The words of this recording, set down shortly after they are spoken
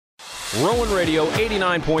Rowan Radio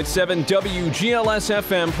 89.7 WGLS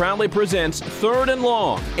FM proudly presents Third and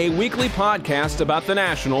Long, a weekly podcast about the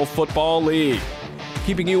National Football League,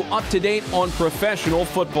 keeping you up to date on professional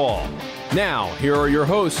football. Now, here are your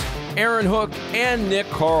hosts, Aaron Hook and Nick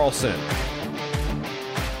Carlson.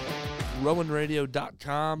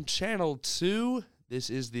 RowanRadio.com, Channel 2. This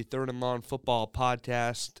is the Third and Long Football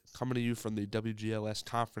Podcast, coming to you from the WGLS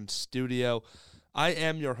Conference Studio. I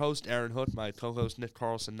am your host, Aaron Hook. My co-host, Nick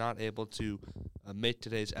Carlson, not able to make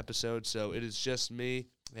today's episode, so it is just me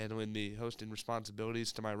handling the hosting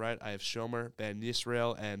responsibilities. To my right, I have Shomer Ben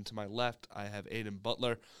Yisrael, and to my left, I have Aiden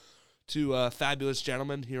Butler. Two fabulous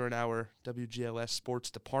gentlemen here in our WGLS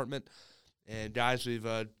sports department. And guys, we've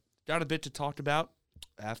got a bit to talk about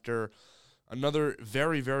after another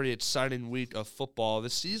very, very exciting week of football.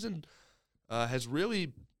 This season has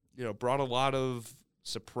really, brought a lot of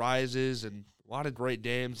surprises and a lot of great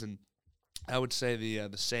games, and I would say the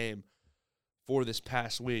same for this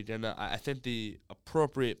past week. And I think the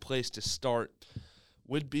appropriate place to start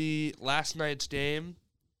would be last night's game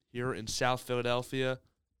here in South Philadelphia,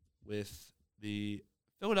 with the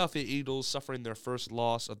Philadelphia Eagles suffering their first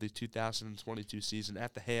loss of the 2022 season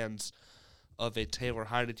at the hands of a Taylor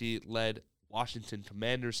Heineke-led Washington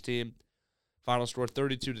Commanders team. Final score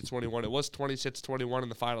 32-21. It was 26-21 in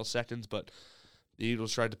the final seconds, but the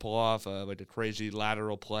Eagles tried to pull off a crazy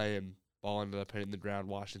lateral play, and ball ended up hitting the ground.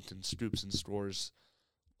 Washington scoops and scores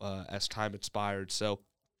as time expired. So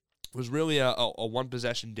it was really a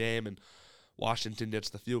one-possession game, and Washington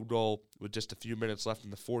gets the field goal with just a few minutes left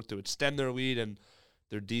in the fourth to extend their lead, and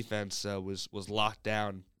their defense was locked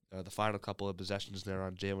down the final couple of possessions there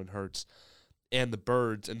on Jalen Hurts and the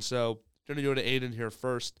Birds. And so going to go to Aiden here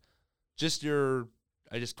first. Just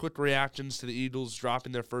quick reactions to the Eagles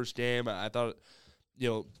dropping their first game. I thought,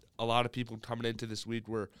 a lot of people coming into this week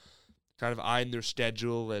were kind of eyeing their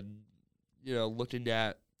schedule and, looking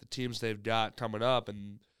at the teams they've got coming up.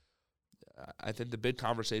 And I think the big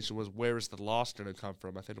conversation was, where is the loss going to come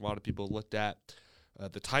from? I think a lot of people looked at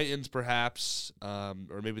the Titans perhaps,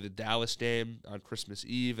 or maybe the Dallas game on Christmas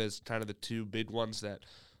Eve as kind of the two big ones that,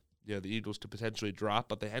 the Eagles could potentially drop.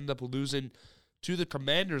 But they end up losing to the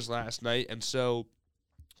Commanders last night. And so,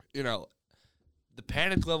 the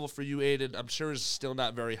panic level for you, Aiden, I'm sure is still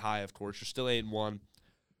not very high, of course. You're still 8-1.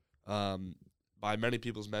 By many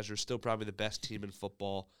people's measures, still probably the best team in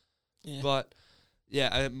football. Yeah. But,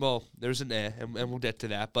 there's an and we'll get to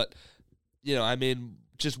that. But,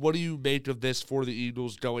 just what do you make of this for the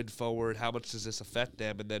Eagles going forward? How much does this affect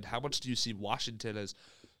them? And then how much do you see Washington as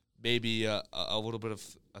maybe a little bit of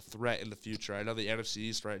a threat in the future? I know the NFC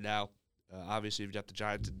East right now, obviously you've got the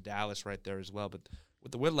Giants and Dallas right there as well. But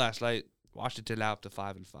with the win last night, Washington now up to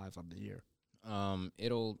 5-5 on the year.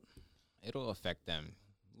 It'll affect them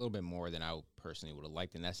a little bit more than I personally would have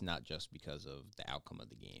liked, and that's not just because of the outcome of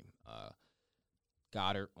the game.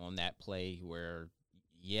 Goddard on that play where,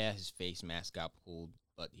 his face mask got pulled,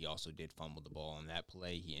 but he also did fumble the ball on that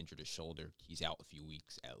play. He injured his shoulder. He's out a few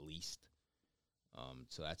weeks at least.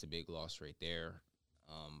 So that's a big loss right there.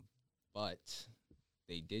 But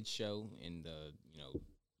they did show in the,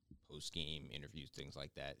 post-game interviews, things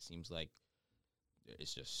like that. It seems like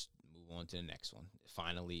it's just move on to the next one.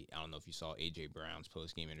 Finally, I don't know if you saw A.J. Brown's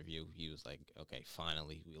post-game interview. He was like, okay,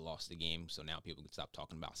 finally, we lost the game, so now people can stop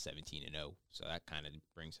talking about 17-0. So that kind of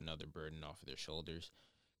brings another burden off of their shoulders.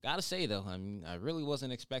 Got to say, though, I really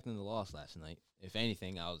wasn't expecting the loss last night. If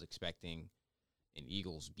anything, I was expecting an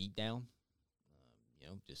Eagles beatdown.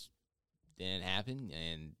 Just didn't happen,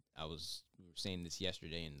 and we were saying this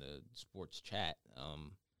yesterday in the sports chat.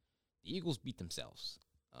 The Eagles beat themselves.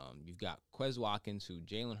 You've got Quez Watkins, who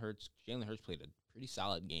Jalen Hurts played a pretty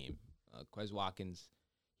solid game. Quez Watkins,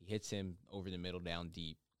 he hits him over the middle down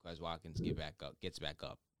deep. Quez Watkins gets back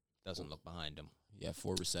up, doesn't look behind him. Yeah,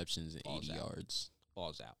 4 receptions and 80 yards.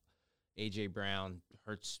 Ball's out. A.J. Brown,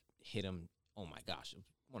 Hurts hit him. Oh, my gosh. It was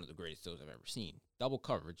one of the greatest throws I've ever seen. Double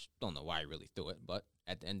coverage. Don't know why he really threw it, but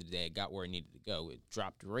at the end of the day, it got where it needed to go. It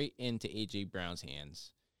dropped right into A.J. Brown's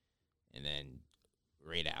hands and then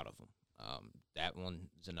right out of him. That one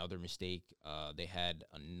is another mistake. They had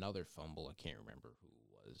another fumble. I can't remember who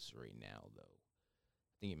it was right now, though.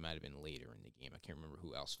 I think it might have been later in the game. I can't remember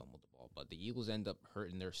who else fumbled the ball. But the Eagles end up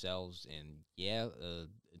hurting themselves. And, a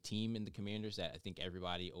team in the Commanders that I think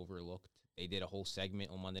everybody overlooked. They did a whole segment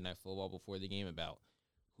on Monday Night Football before the game about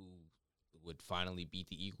who would finally beat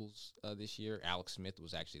the Eagles this year. Alex Smith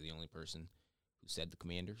was actually the only person who said the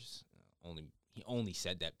Commanders. He only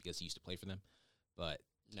said that because he used to play for them. But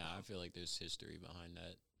no, I feel like there's history behind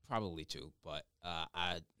that. Probably too, but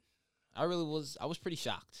I was pretty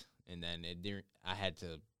shocked, and then I had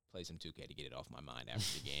to play some 2K to get it off my mind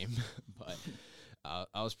after the game. But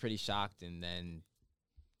I was pretty shocked. And then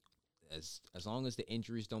as long as the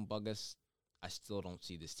injuries don't bug us, I still don't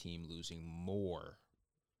see this team losing more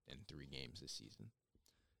than 3 games this season.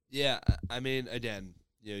 Yeah, I mean, again,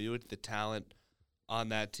 you look at the talent on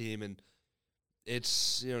that team, and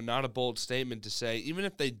it's, not a bold statement to say, even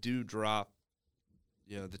if they do drop,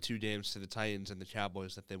 the 2 games to the Titans and the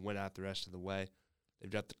Cowboys, that they win out the rest of the way.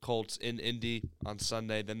 They've got the Colts in Indy on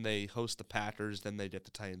Sunday, then they host the Packers, then they get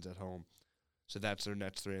the Titans at home. So that's their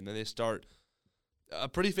next 3. And then they start a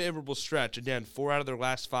pretty favorable stretch. Again, 4 out of their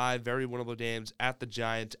last 5, very winnable games at the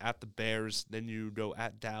Giants, at the Bears. Then you go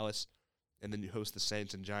at Dallas, and then you host the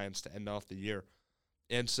Saints and Giants to end off the year.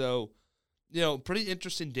 And so, pretty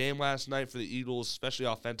interesting game last night for the Eagles, especially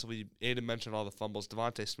offensively. Aiden mentioned all the fumbles.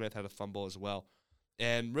 Devontae Smith had a fumble as well.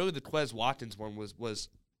 And really the Quez Watkins one was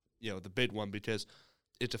the big one, because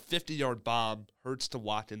it's a 50-yard bomb, Hurts to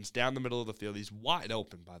Watkins, down the middle of the field. He's wide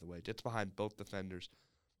open, by the way, gets behind both defenders.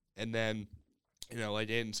 And then, like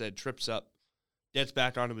Aiden said, trips up, gets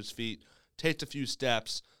back onto his feet, takes a few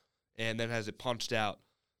steps, and then has it punched out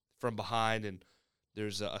from behind, and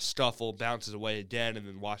there's a scuffle, bounces away again, and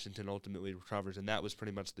then Washington ultimately recovers, and that was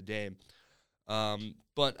pretty much the game.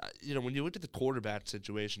 But, when you look at the quarterback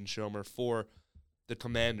situation, Shomer, for the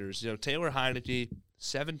Commanders, Taylor Heineke,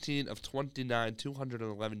 17 of 29,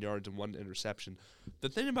 211 yards and 1 interception. The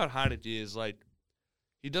thing about Heineke is,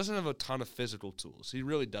 he doesn't have a ton of physical tools. He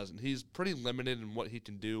really doesn't. He's pretty limited in what he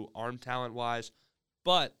can do arm talent-wise.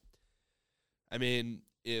 But, I mean,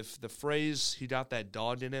 if the phrase "he got that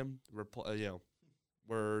dog in him,"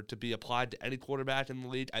 were to be applied to any quarterback in the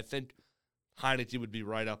league, I think Heineke would be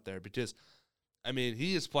right up there, because, I mean,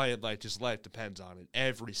 he is playing like his life depends on it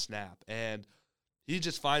every snap, and he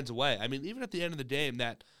just finds a way. I mean, even at the end of the game,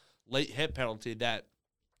 that late hit penalty that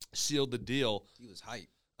sealed the deal. He was hyped.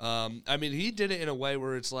 I mean, he did it in a way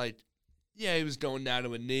where it's he was going down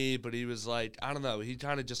to a knee, but he was I don't know, he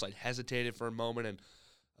kind of just hesitated for a moment,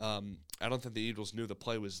 and I don't think the Eagles knew the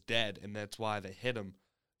play was dead, and that's why they hit him.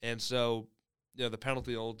 And so, the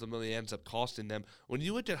penalty ultimately ends up costing them. When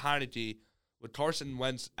you look at Heineke, with Carson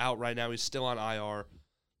Wentz out right now, he's still on IR.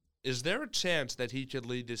 Is there a chance that he could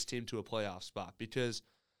lead this team to a playoff spot? Because,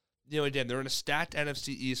 again, they're in a stacked NFC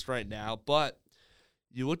East right now, but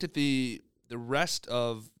you look at the rest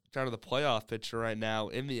of kind of the playoff picture right now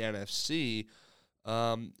in the NFC,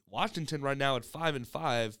 Washington right now at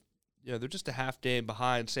 5-5, they're just a half game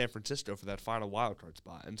behind San Francisco for that final wildcard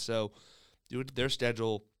spot. And so, you look at their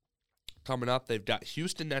schedule coming up. They've got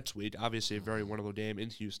Houston next week, obviously a very winnable game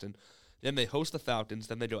in Houston. Then they host the Falcons.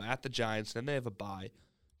 Then they go at the Giants. Then they have a bye.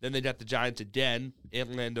 Then they got the Giants again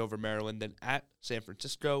in Landover, Maryland. Then at San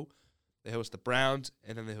Francisco, they host the Browns,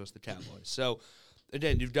 and then they host the Cowboys. So,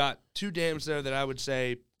 again, you've got 2 games there that I would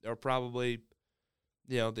say are probably,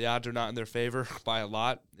 the odds are not in their favor by a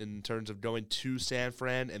lot in terms of going to San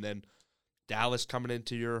Fran and then Dallas coming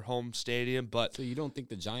into your home stadium. But So you don't think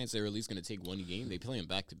the Giants are at least going to take 1 game? They play them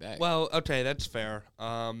back-to-back. well, okay, that's fair.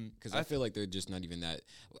 Because I feel like they're just not even that.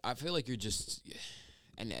 I feel like you're just,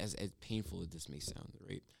 and as painful as this may sound,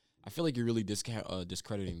 right? I feel like you're really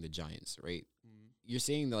discrediting the Giants, right? Mm-hmm. You're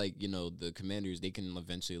saying the Commanders, they can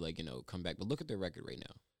eventually come back, but look at their record right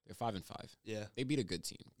now. They're 5-5. Yeah, they beat a good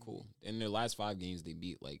team. Cool. In their last 5 games, they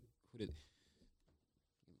beat who did?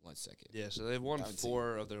 1 second. Yeah, so they've won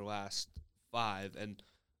 4 of their last 5, and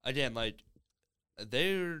again,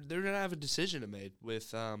 they're gonna have a decision to make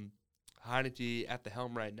with Heineke at the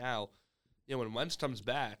helm right now. When Wentz comes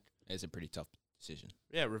back, it's a pretty tough decision.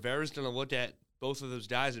 Yeah, Rivera's gonna look at both of those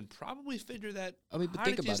guys and probably figure that but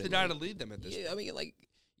think about Heineke's it, the guy to lead them at this point. I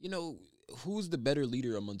mean, who's the better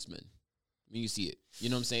leader amongst men? I mean, you see it. You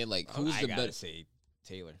know what I'm saying? Who's the better? Say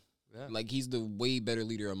Taylor. Yeah. He's the way better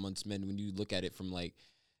leader amongst men when you look at it from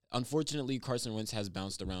unfortunately, Carson Wentz has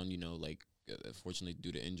bounced around, fortunately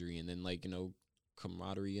due to injury, and then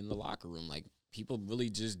camaraderie in the locker room. People really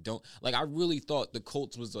just don't I really thought the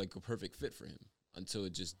Colts was a perfect fit for him until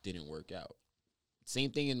it just didn't work out.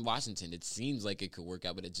 Same thing in Washington. It seems like it could work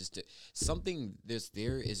out, but it just something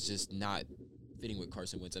there is just not fitting with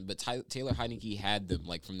Carson Wentz. But Taylor Heineke had them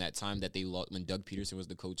from that time that they lost when Doug Peterson was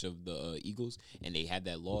the coach of the Eagles, and they had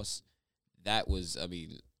that loss. That was, I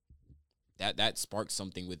mean, that sparked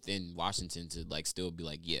something within Washington to still be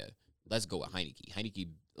yeah, let's go with Heineke. Heineke,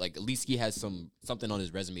 at least he has something on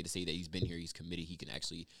his resume to say that he's been here, he's committed, he can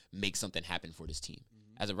actually make something happen for this team.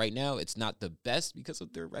 Mm-hmm. As of right now, it's not the best because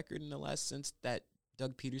of their record in the last since that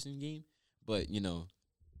Doug Peterson game, but yeah.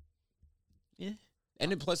 And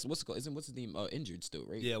then plus, what's his name? Injured still,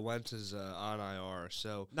 right? Yeah, Wentz is on IR.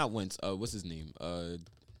 So not Wentz. What's his name?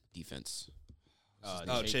 Defense.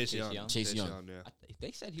 Chase Young. Chase Young. Yeah.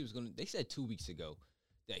 They said he was going to. They said 2 weeks ago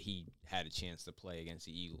that he had a chance to play against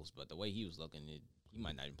the Eagles, but the way he was looking, he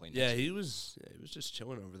might not even play. Yeah, he was just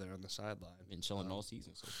chilling over there on the sideline. Been chilling all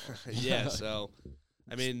season so far. Yeah, so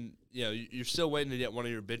I mean, you're still waiting to get one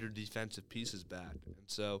of your bigger defensive pieces back, and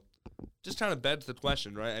so just kind of begs the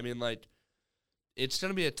question, right? I mean, like, it's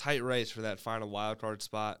going to be a tight race for that final wild card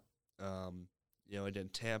spot. Again,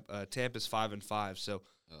 Tampa's 5-5, so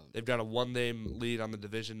they've got a 1-game lead on the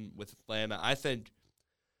division with Atlanta. I think,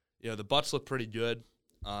 the Bucs look pretty good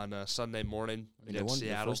on Sunday morning against They're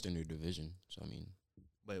Seattle. first in their division, so I mean,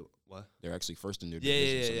 Wait, what? they're actually first in their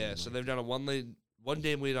division. Yeah. So they've got a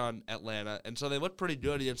 1-game lead on Atlanta, and so they look pretty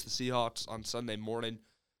good against the Seahawks on Sunday morning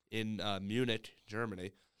in Munich,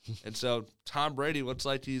 Germany. And so Tom Brady looks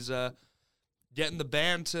like he's getting the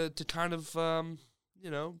band to kind of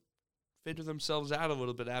figure themselves out a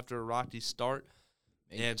little bit after a rocky start.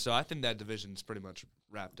 Maybe. And so I think that division's pretty much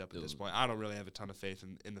wrapped up at this point. I don't really have a ton of faith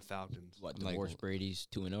in the Falcons. What, divorce Brady's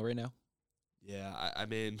 2-0 right now? Yeah, I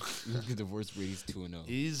mean, divorce Brady's 2-0.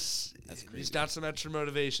 he's crazy. got some extra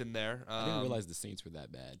motivation there. I didn't realize the Saints were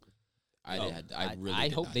that bad. I really I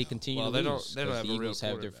did hope not they know. continue Well, to they don't- lose. they don't 'cause have the a real Eagles have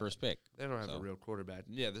their quarterback. first pick. They don't have a So. real quarterback.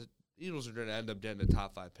 Yeah, the Eagles are going to end up getting a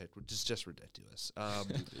top 5 pick, which is just ridiculous. But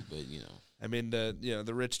I mean,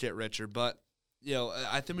 the rich get richer, but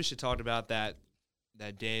I think we should talk about that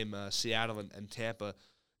game, Seattle and Tampa.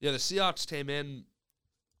 The Seahawks came in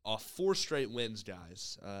off 4 straight wins,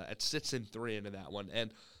 guys, at 6-3 into that one,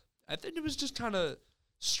 and I think it was just kind of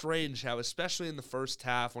strange how, especially in the first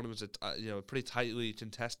half when it was a pretty tightly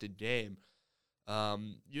contested game,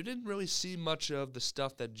 you didn't really see much of the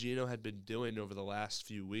stuff that Geno had been doing over the last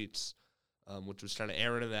few weeks, which was kind of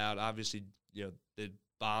airing it out. Obviously, the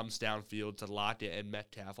bombs downfield to Lockett and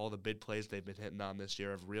Metcalf, all the big plays they've been hitting on this year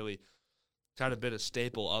have really kind of been a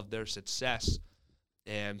staple of their success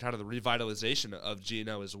and kind of the revitalization of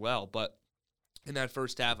Geno as well. But in that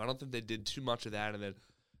first half, I don't think they did too much of that, and then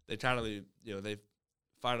they kind of, they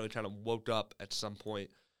finally kind of woke up at some point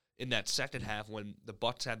in that second half when the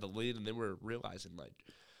Bucs had the lead, and they were realizing,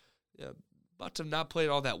 Bucs have not played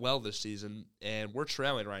all that well this season, and we're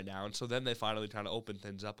trailing right now. And so then they finally kind of opened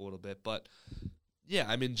things up a little bit. But, yeah,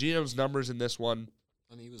 I mean, Geno's numbers in this one.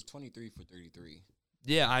 I mean, he was 23 for 33.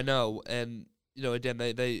 Yeah, I know. And, again,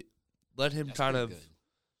 they let him That's kind pretty of good.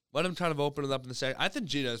 let him kind of open it up in the second. I think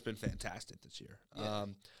Geno's been fantastic this year. Yeah.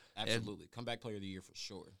 Absolutely. Comeback player of the year for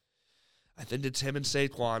sure. I think it's him and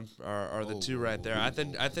Saquon are the two right there. I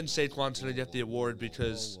think Saquon's going to get the award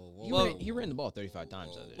because He ran the ball 35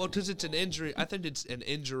 times. because it's an injury. I think it's an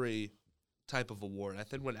injury type of award. I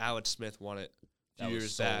think when Alex Smith won it a that few was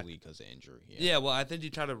years back. solely because of injury. Yeah, well, I think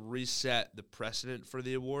you kind of reset the precedent for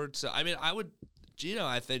the award. So, I mean, Geno,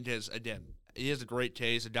 I think, he has a great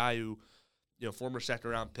case, a guy who, former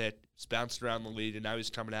second-round pick, he's bounced around the league, and now he's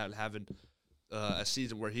coming out and having a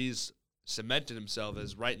season where he's cemented himself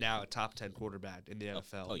as right now a top 10 quarterback in the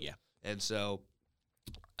NFL. Oh, yeah. And so,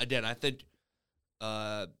 again, I think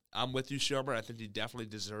I'm with you, Shomer. I think he definitely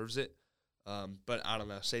deserves it. But I don't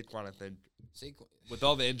know. Saquon, I think, with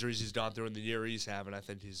all the injuries he's gone through in the year he's having, I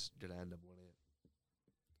think he's going to end up winning it.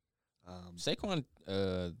 Saquon,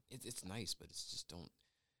 It's nice, but it's just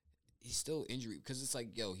he's still injury because it's like,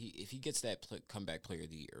 if he gets that comeback player of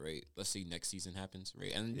the year, right? Let's say next season happens,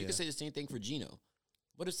 right? And you can say the same thing for Geno.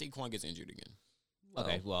 What if Saquon gets injured again?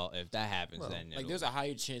 okay, well, if that happens, then There's a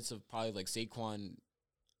higher chance of probably Saquon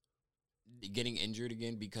getting injured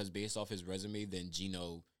again because based off his resume than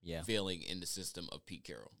Geno failing in the system of Pete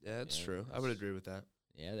Carroll. Yeah, that's true. I would agree with that.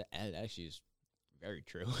 Yeah, that actually is very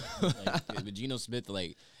true. But Geno Smith,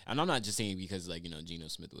 and I'm not just saying because Geno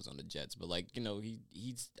Smith was on the Jets, but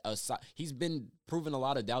he's been proven a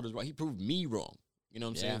lot of doubters wrong. He proved me wrong. You know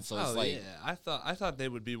what I'm saying? So it's I thought they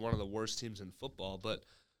would be one of the worst teams in football, but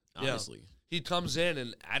honestly, he comes in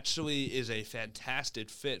and actually is a fantastic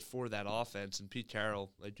fit for that offense. And Pete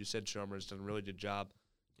Carroll, like you said, Shomer has done a really good job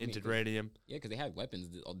integrating him. Yeah, because they had weapons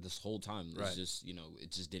this whole time. It's Right. just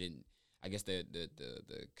it just didn't. I guess the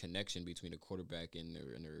connection between the quarterback and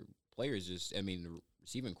their players the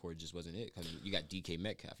receiving core just wasn't it. Because you got DK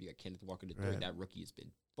Metcalf, you got Kenneth Walker the third. Right. That rookie has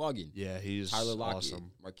been bugging. Yeah, he's Tyler Lockett,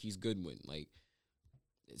 awesome. Marquise Goodwin,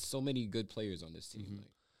 so many good players on this team. Mhm.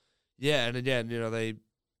 Yeah, and again, they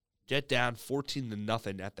get down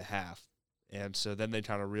 14-0 at the half, and so then they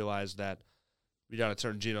kind of realize that we got to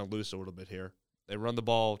turn Geno loose a little bit here. They run the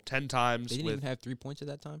ball 10 times they didn't even have 3 points at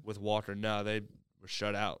that time. with Walker. No, they were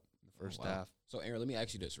shut out in the first half. So Aaron, let me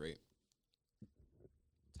ask you this, right?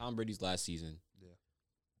 Tom Brady's last season. Yeah.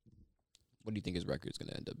 What do you think his record is going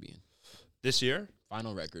to end up being? This year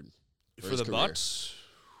Final record for his the career. Bucs.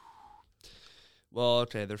 Well,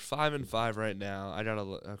 okay, they're 5-5 right now. I gotta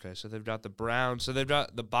look. Okay, so they've got the Browns. So they've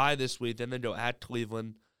got the bye this week. Then they go at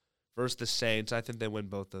Cleveland versus the Saints. I think they win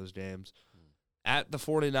both those games. At the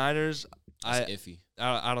 49ers, That's iffy.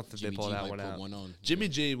 I don't think Jimmy they pull G that might one put out. one on. Jimmy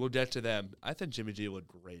G, we'll get to them. I think Jimmy G looked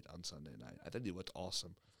great on Sunday night. I think he looked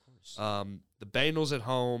awesome. Of course. The Bengals at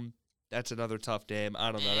home. That's another tough game.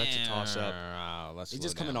 I don't know. That's a toss-up. Let's He's slow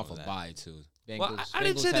just coming down off on a that. bye too. Well, I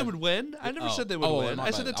didn't say they would win. I never said they would win. my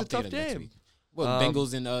I said bad. it's a I'll tough take it next game. week. Well,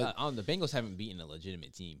 Bengals and The Bengals haven't beaten a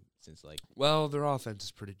legitimate team since like. Well, their offense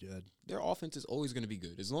is pretty good. their offense is always going to be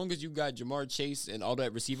good as long as you got Jamar Chase and all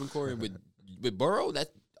that receiving core and with Burrow.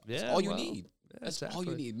 That's all you need. That's all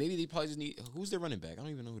you need. Maybe they probably just need who's their running back. I don't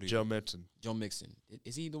even know who they. Joe Mixon. Joe Mixon.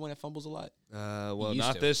 Is he the one that fumbles a lot? Well, used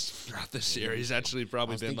not to. this year. He's actually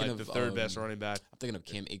probably was been thinking like the of, third best running back. I'm thinking of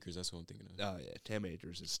Cam Akers. That's what I'm thinking of. Oh yeah, Cam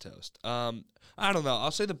Akers is toast. I don't know.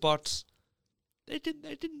 I'll say the Bucs. They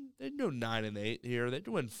didn't go 9-8 here. They did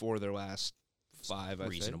win 4 of their last 5. I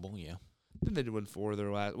Reasonable, yeah. think they did win 4 of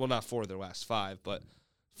their last. Well, not 4 of their last 5, but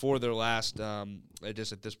 4 of their last. I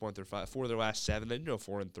just at this point they're 5. 4 of their last 7. They did go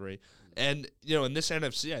 4-3, and in this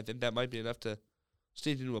NFC, I think that might be enough to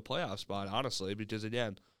sneak into a playoff spot. Honestly, because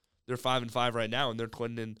again, they're 5-5 right now, and they're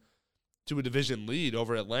clinging to a division lead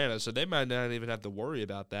over Atlanta, so they might not even have to worry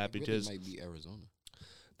about that It because really might be Arizona.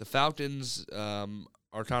 the Falcons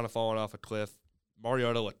are kind of falling off a cliff.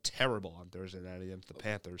 Mariota looked terrible on Thursday night against the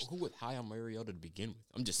Panthers. Who was high on Mariota to begin with?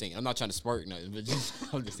 I'm just saying. I'm not trying to spark nothing, but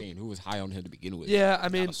I'm just saying who was high on him to begin with. Yeah, I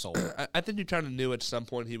mean, a soul. I think you kind of knew at some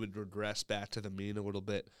point he would regress back to the mean a little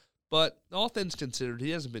bit. But all things considered,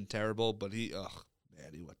 he hasn't been terrible, but he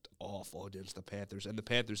looked awful against the Panthers. And the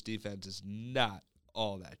Panthers' defense is not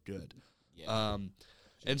all that good. Yeah.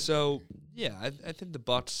 And so, yeah, I think the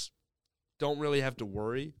Bucs don't really have to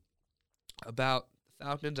worry about the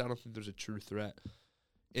Falcons. I don't think there's a true threat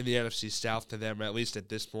in the NFC South to them, at least at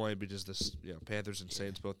this point, because this Panthers and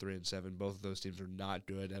Saints both 3-7. Both of those teams are not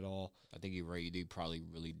good at all. I think you're right. They probably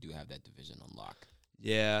really do have that division on lock.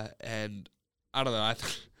 Yeah, and I don't know.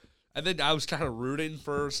 I think I was kind of rooting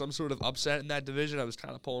for some sort of upset in that division. I was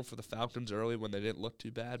kind of pulling for the Falcons early when they didn't look too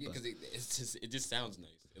bad. Yeah, But because it just sounds nice.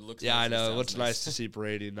 It looks. yeah, nice. I It know. It sounds looks nice to see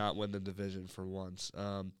Brady not win the division for once.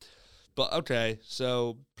 But okay,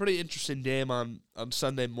 so pretty interesting game on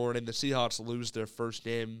Sunday morning. The Seahawks lose their first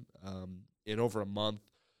game in over a month.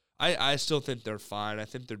 I still think they're fine. I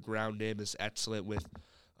think their ground game is excellent with,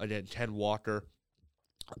 again, Ken Walker.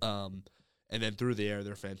 And then through the air,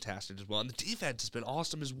 they're fantastic as well. And the defense has been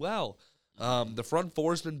awesome as well. The front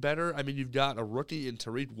four's been better. I mean, you've got a rookie in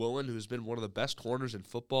Tariq Woolen, who's been one of the best corners in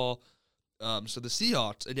football. So the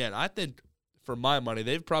Seahawks, again, I think, for my money,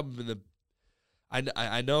 they've probably been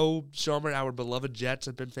I know, Summer, our beloved Jets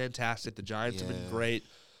have been fantastic. The Giants have been great.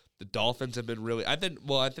 The Dolphins have been really. I think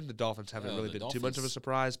the Dolphins haven't really been too much of a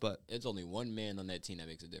surprise, but It's only one man on that team that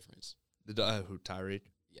makes a difference. who Tyreek?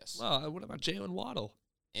 Yes. Well, what about Jalen Waddle?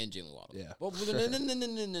 And Jalen Waddle. Yeah. Well,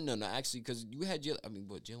 no. Actually, because you had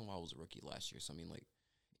Jalen Waddle was a rookie last year, so I mean, like,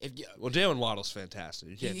 if you, Well, Jalen Waddle's fantastic.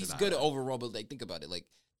 You can't he's deny good that. overall, but like, think about it. Like,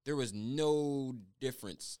 there was no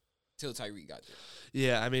difference till Tyreek got there.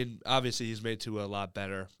 Yeah, I mean, obviously he's made to a lot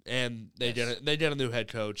better, and they get a new head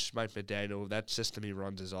coach, Mike McDaniel. That system he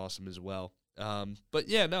runs is awesome as well. But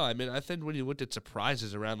yeah, no, I mean, I think when you looked at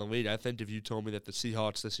surprises around the league, I think if you told me that the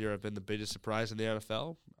Seahawks this year have been the biggest surprise in the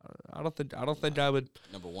NFL, I don't think I would.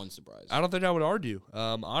 Number one surprise. I don't think I would argue.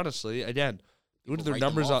 Honestly, again, look at their write them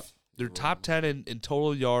numbers up. off. They're People top 10 in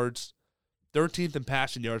total yards, 13th in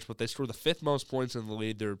passing yards, but they score the 5th most points in the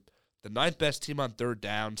league. They're the 9th best team on third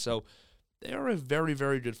down. So they are a very,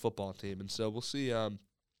 very good football team. And so we'll see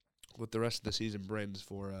what the rest of the season brings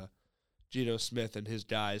for Geno Smith and his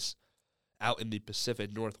guys out in the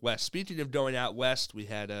Pacific Northwest. Speaking of going out west, we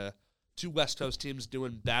had 2 West Coast teams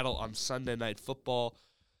doing battle on Sunday Night Football.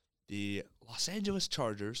 The Los Angeles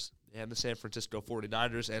Chargers and the San Francisco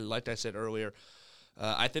 49ers. And like I said earlier,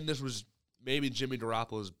 I think this was maybe Jimmy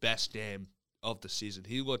Garoppolo's best game of the season.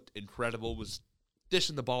 He looked incredible, was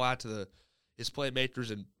dishing the ball out to his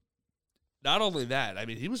playmakers. And not only that, I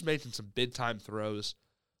mean, he was making some big-time throws.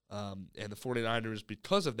 And the 49ers,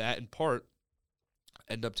 because of that, in part,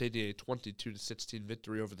 end up taking a 22-16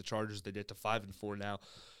 victory over the Chargers. They get to 5-4 now.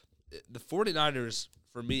 The 49ers,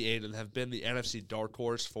 for me, Aiden, have been the NFC dark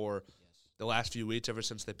horse for the last few weeks ever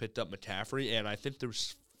since they picked up McCaffrey, and I think they're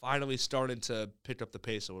finally starting to pick up the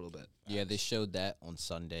pace a little bit. Yeah, they showed that on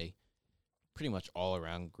Sunday. Pretty much all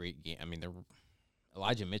around great game. I mean,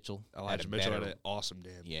 Elijah Mitchell had an awesome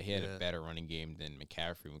game. Yeah, he had a better running game than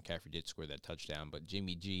McCaffrey. McCaffrey did score that touchdown, but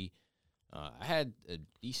Jimmy G, I had a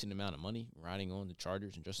decent amount of money riding on the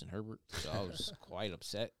Chargers and Justin Herbert, so I was quite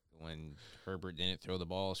upset when Herbert didn't throw the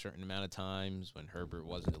ball a certain amount of times, when Herbert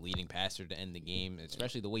wasn't the leading passer to end the game,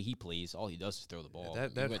 especially the way he plays. All he does is throw the ball. He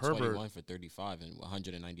That went Herbert 21 for 35 and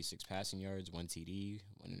 196 passing yards, 1 TD,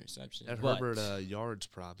 1 interception. That But- Herbert yards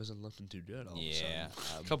prop isn't looking too good. All of a sudden. Yeah.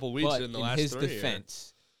 A couple weeks But in the in last his 3.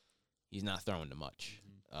 defense, he's not throwing to much.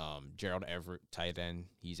 Gerald Everett, tight end,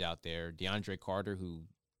 he's out there. DeAndre Carter, who,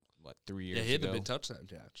 3 years Yeah, he had the ago? big touchdown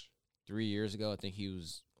catch. 3 years ago, I think he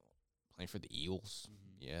was playing for the Eagles.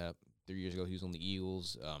 Yeah, 3 years ago he was on the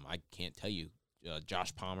Eagles. I can't tell you.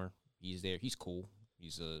 Josh Palmer, he's there. He's cool. I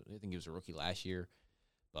think he was a rookie last year.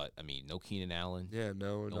 But, I mean, no Keenan Allen. Yeah,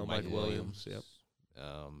 no No Mike Mike Williams. Yep.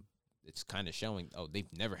 It's kind of showing,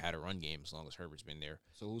 they've never had a run game as long as Herbert's been there.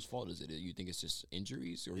 So whose fault is it? You think it's just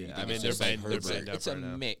injuries, or Yeah, you I think mean, it's they're just like banged- they're Herbert? banged up. It's a right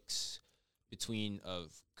now. mix between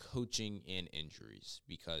of coaching and injuries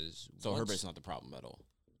because So once- Herbert's not the problem at all.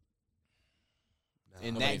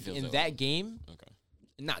 in Nobody that feels in that that way. game, Okay.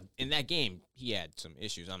 not in that game, he had some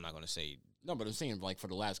issues. I'm not going to say No, but I'm saying like for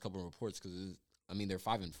the last couple of reports, because I mean they're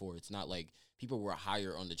 5-4. It's not like people were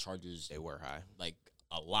higher on the Chargers they were high. like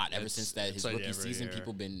a lot ever It's- since that it's his like rookie every season. year.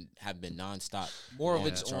 People have been nonstop. More of on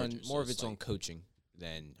it's the on Chargers, more so of it's on like- coaching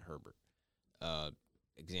than Herbert.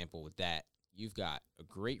 Example with that, you've got a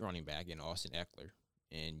great running back in Austin Eckler,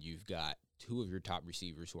 and you've got 2 of your top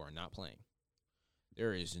receivers who are not playing.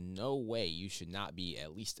 There is no way you should not be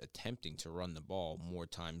at least attempting to run the ball more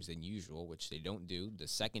times than usual, which they don't do. The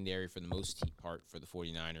secondary, for the most part, for the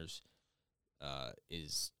 49ers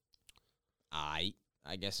is I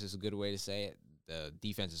guess is a good way to say it. The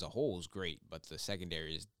defense as a whole is great, but the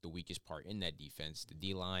secondary is the weakest part in that defense. The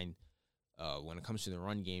D-line, when it comes to the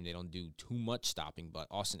run game, they don't do too much stopping, but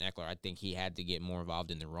Austin Eckler, I think he had to get more involved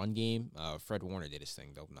in the run game. Fred Warner did his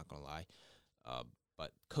thing, though, I'm not going to lie.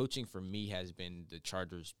 But coaching for me has been the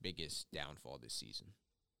Chargers' biggest downfall this season.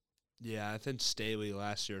 Yeah, I think Staley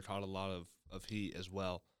last year caught a lot of heat as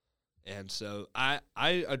well. And so I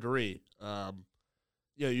agree.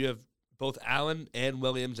 You have both Allen and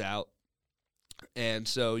Williams out. And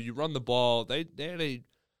so you run the ball. They had a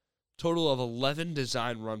total of 11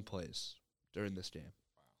 design run plays during this game.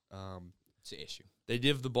 It's an issue. They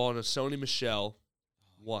give the ball to Sony Michel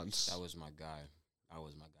once. That was my guy. I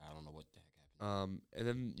don't know what the heck happened. And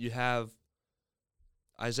then you have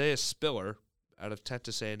Isaiah Spiller out of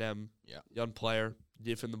Texas A&M, Yeah. young player.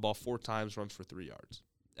 Give him the ball 4 times, runs for 3 yards.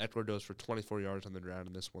 Eckler goes for 24 yards on the ground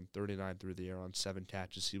in this one, 39 through the air on 7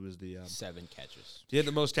 catches. He was the 7 catches. he had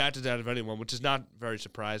the most catches out of anyone, which is not very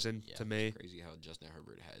surprising Yeah, to me. Crazy how Justin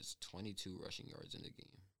Herbert has 22 rushing yards in the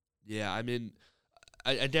game. Yeah, I mean,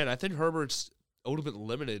 I think Herbert's a little bit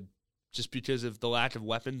limited just because of the lack of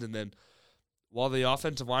weapons. And then while the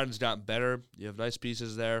offensive line has gotten better, you have nice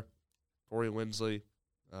pieces there. Corey Winsley,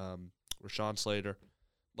 Rashawn Slater.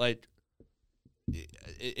 Like,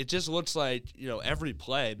 it just looks like, every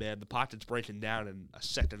play, man, the pocket's breaking down in a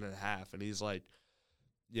second and a half. And he's like,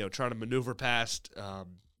 trying to maneuver past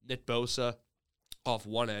Nick Bosa off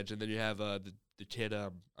one edge. And then you have the kid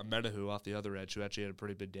Amenahu off the other edge, who actually had a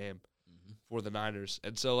pretty big game for the Niners.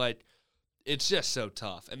 And so, like, it's just so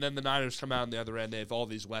tough. And then the Niners come out on the other end. They have all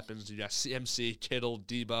these weapons. You got CMC, Kittle,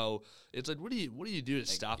 Debo. It's like, what do you do to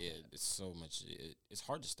stop Yeah, them? it's so much. It's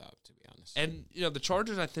hard to stop, to be honest. And, the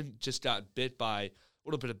Chargers, I think, just got bit by a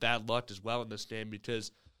little bit of bad luck as well in this game,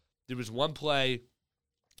 because there was one play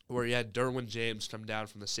where you had Derwin James come down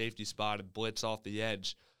from the safety spot and blitz off the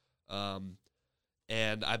edge.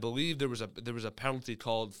 And I believe there was a penalty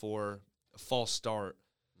called for a false start.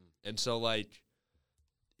 And so, like,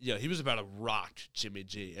 he was about to rock Jimmy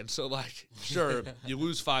G. And so, like, sure, you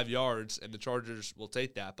lose 5 yards, and the Chargers will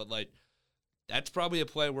take that. But, like, that's probably a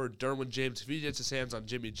play where Derwin James, if he gets his hands on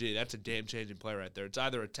Jimmy G, that's a game-changing play right there. It's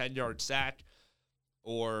either a 10-yard sack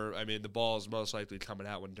or, I mean, the ball is most likely coming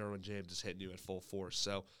out when Derwin James is hitting you at full force.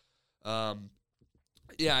 So,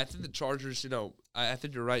 yeah, I think the Chargers, I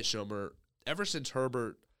think you're right, Shomer. Ever since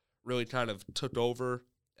Herbert really kind of took over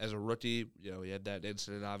as a rookie, he had that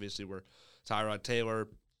incident, obviously, where Tyrod Taylor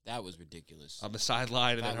that was ridiculous. on the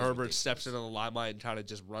sideline, and That then was Herbert ridiculous. steps into the limelight and kind of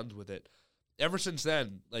just runs with it. Ever since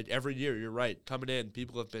then, like every year, you're right, coming in,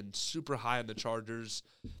 people have been super high on the Chargers.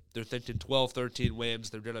 They're thinking 12, 13 wins.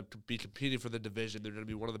 They're going to be competing for the division. They're going to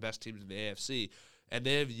be one of the best teams in the AFC. And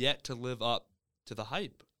they have yet to live up to the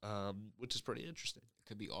hype, which is pretty interesting.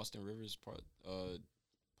 Could be Austin Rivers part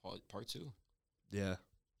 2. Yeah.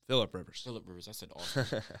 Phillip Rivers. Phillip Rivers. I said Austin.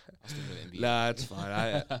 Austin for the NBA. Nah, it's fine.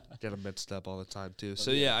 I get them mixed up all the time, too.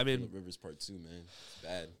 So, yeah, I mean, Phillip Rivers part 2, man. It's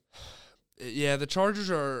bad. yeah, the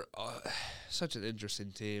Chargers are such an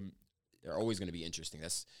interesting team. They're always going to be interesting.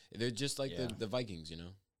 They're just like Yeah. the Vikings,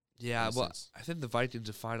 Yeah, In a well, sense. I think the Vikings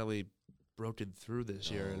have finally broken through this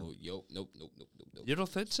year. Nope. You don't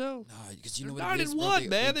think so? Nah, because you know They're what it 9-1, is, bro.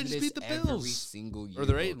 man. They do just this beat the every Bills. single year. Or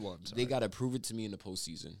they're bro. 8-1. They gotta prove it to me in the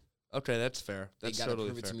postseason. Okay, that's fair. That's They gotta totally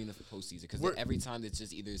prove it fair. to me in the postseason because We're- every time it's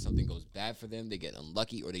just either something goes bad for them, they get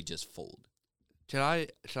unlucky, or they just fold. Can I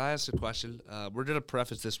ask a question? We're gonna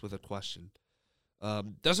preface this with a question.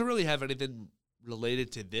 Doesn't really have anything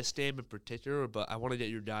related to this game in particular, but I want to get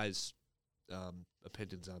your guys'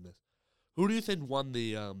 opinions on this. Who do you think won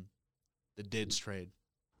the Diggs trade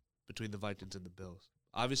between the Vikings and the Bills?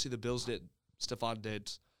 Obviously, the Bills did. Stephon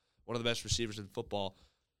Diggs, one of the best receivers in football.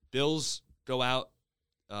 Bills go out.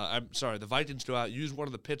 The Vikings go out, use one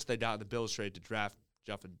of the picks they got in the Bills trade to draft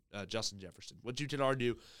Justin Jefferson, which you can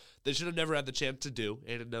argue they should have never had the chance to do.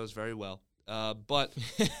 Aiden knows very well. But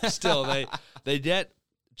still, they get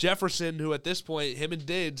Jefferson, who at this point, him and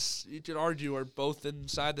Diggs, you could argue, are both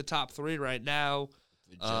inside the top 3 right now.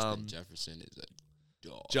 Justin Jefferson is a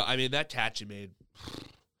dog. I mean, that catch he made,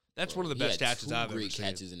 that's one of the best catches I've ever great seen.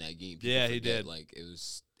 catches in that game. Yeah, People he forget, did. Like it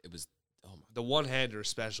was. Oh my. The one-hander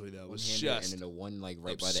especially, though, was One-hander just, and then the one like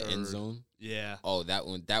right by the end absurd. zone. yeah. Oh, that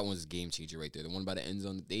one's a game changer right there. The one by the end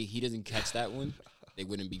zone. He doesn't catch that one, they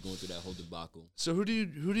wouldn't be going through that whole debacle. So who do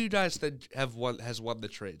you guys think has won the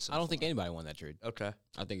trade? So I don't think far? anybody won that trade. Okay.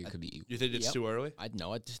 I think it could be equal. You think it's Yep. too early? I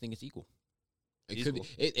just think it's equal. It could be.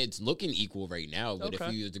 It's looking equal right now, but Okay.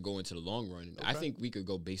 if we were to go into the long run, I Okay. think we could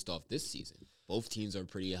go based off this season. Both teams are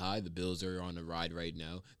pretty high. The Bills are on a ride right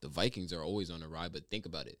now. The Vikings are always on a ride, but think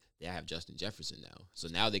about it. They have Justin Jefferson now. So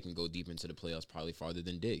now they can go deep into the playoffs, probably farther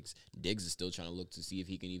than Diggs. Diggs is still trying to look to see if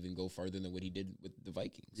he can even go farther than what he did with the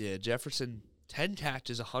Vikings. Yeah, Jefferson, 10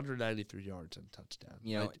 catches, 193 yards and a touchdown.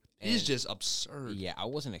 You know, Like, he's and- just absurd. Yeah, I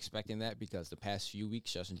wasn't expecting that because the past few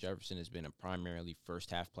weeks, Justin Jefferson has been a primarily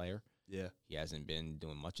first half player. Yeah. He hasn't been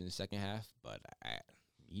doing much in the second half, but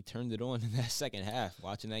he turned it on in that second half.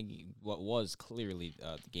 Watching that, what was clearly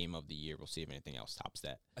the game of the year. We'll see if anything else tops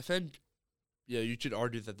that. I think, you could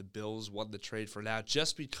argue that the Bills won the trade for now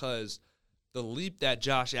just because the leap that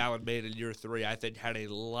Josh Allen made in year 3, I think, had a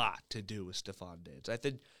lot to do with Stephon Diggs. I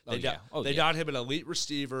think they got him an elite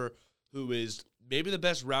receiver who is maybe the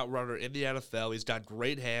best route runner in the NFL. He's got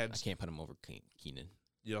great I hands. can't put him over Keenan.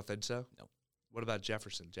 You don't think so? No. What about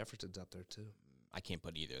Jefferson? Jefferson's up there, too. I can't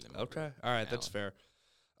put either of them. Okay. over All right. That's Allen.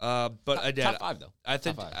 fair. But again, top 5 though. I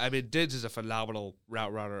think, Top 5. I mean, Diggs is a phenomenal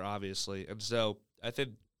route runner, obviously. And so I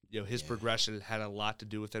think, his progression had a lot to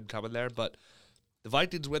do with him coming there. But the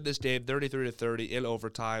Vikings win this game 33-30 in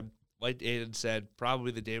overtime. Like Aiden said,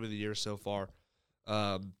 probably the game of the year so far.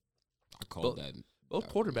 I called that. Both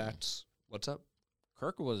quarterbacks. What's up?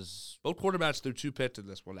 Kirk was Both quarterbacks threw 2 picks in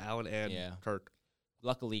this one, Allen and Yeah. Kirk.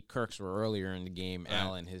 luckily Kirk's were earlier in the game. Right.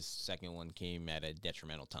 Allen, his second one came at a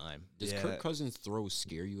detrimental time. Does Yeah. Kirk Cousins' throw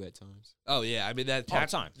scare you at times? Oh, yeah. I mean, All the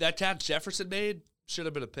time. that catch Jefferson made should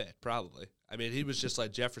have been a pick, probably. I mean, he was just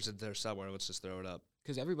like, Jefferson's there somewhere. Let's just throw it up.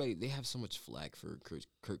 Because everybody, they have so much flack for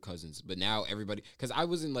Kirk Cousins. But now everybody, because I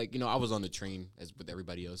wasn't like, I was on the train as with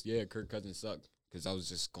everybody else. Yeah, Kirk Cousins sucked. Because I was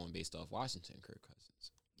just going based off Washington, Kirk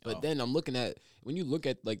Cousins. But then I'm looking at, when you look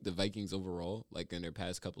at like the Vikings overall, like in their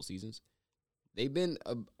past couple seasons, they've been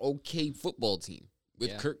an okay football team with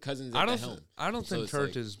Yeah. Kirk Cousins I at don't. the helm. I don't So think it's Kirk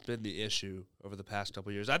like- has been the issue over the past couple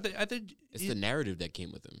of years. I think It's the narrative that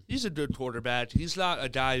came with him. he's a good quarterback. He's not a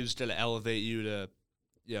guy who's going to elevate you to,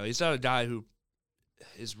 he's not a guy who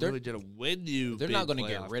is They're- really going to win you. They're big not going to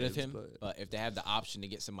get playoff rid of games, him, but if they have the option to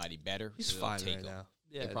get somebody better, he's they'll fine take right him. now.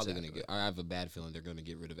 Yeah, They're probably exactly. going to get, I have a bad feeling they're going to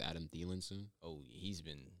get rid of Adam Thielen soon. Oh, he's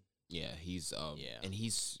been. Yeah, he's Yeah. and he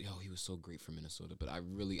was so great for Minnesota, but I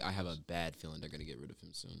have a bad feeling they're gonna get rid of him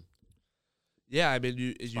soon. Yeah, I mean,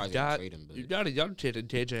 you Surprised they didn't got trade him, but you got a young kid in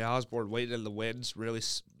KJ Osborne waiting in the wings, really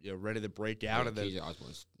ready to break down, and then KJ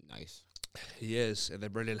Osborne's nice. he is, and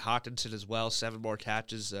then Brendan Hockenson as well, 7 more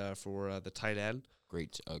catches for the tight end.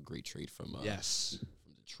 Great trade from Yes,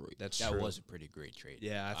 from Detroit. that's That true. was a pretty great trade.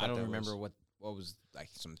 Yeah, I I thought don't that remember was. what was like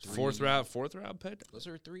some three, fourth round pick. Was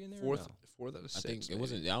there 3 in there? or Fourth no? out of I 6. think it maybe.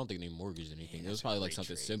 wasn't. I don't think they mortgaged anything. Man, It was that's a probably like great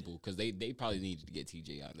something trade. simple because they probably needed to get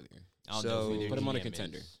TJ out of there. I don't know So- who their Put him on a GM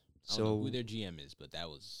contender. is. I don't know So- who their GM is, but that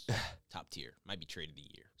was top tier. Might be trade of the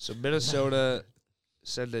year. So Minnesota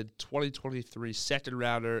sent a 2023 second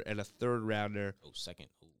rounder and a third rounder Oh, second.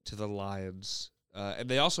 Oh, to the Lions, and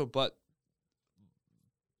they also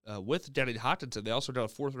with Denny Hockenson, they also got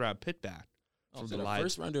a 4th round pick back from So the the Lions.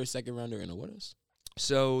 first rounder, a second rounder, and a what else?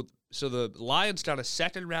 So the Lions got a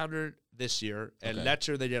second rounder this year, and Okay. next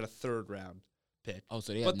year they get a 3rd round pick. Oh,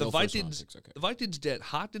 so they But had the no first round Vikings, picks. Okay. the Vikings get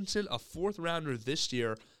Hockenson, a 4th rounder this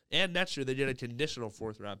year, and next year they get a conditional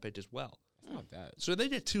 4th round pick as well. That's not bad. So they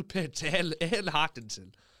get 2 picks and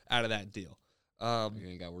Hockenson out of that deal. You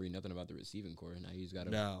ain't got to worry nothing about the receiving core. Now you just got to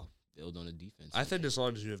No. build on the defense. I think as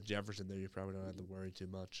long as you have Jefferson there, you probably don't have to worry too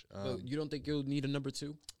much. But you don't think you'll need a number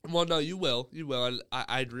 2? Well, no, you will. You will. And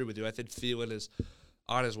I agree with you. I think Thielen is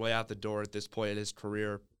on his way out the door at this point in his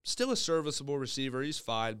career. Still a serviceable receiver. He's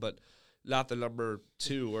fine, but not the number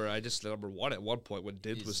 2 or the number 1 at one point when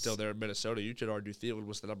Diggs was still there in Minnesota. You could argue Thielen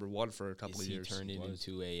was the number 1 for a couple of years. He turned it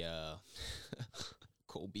into a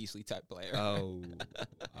Cole Beasley type player. Oh.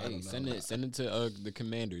 Hey, send it to the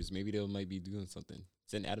Commanders. Maybe they might be doing something.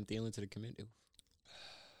 Send Adam Thielen to the Commanders.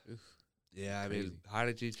 Yeah, I Crazy. mean,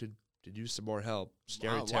 Heineke could use some more help.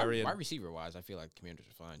 Scary Terry. And Wide receiver-wise, I feel like Commanders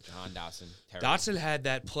are fine. Jahan Dotson. Terry. Dotson had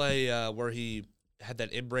that play where he had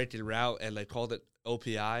that in-breaking route and they called it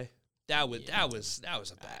OPI. That was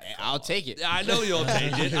a bad call. I'll take it. I know you'll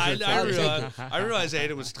take it. I I'll take realize, I realized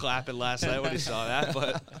Aiden was clapping last night when he saw that,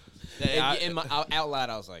 but In my out loud,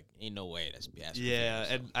 I was like, "Ain't no way that's yeah,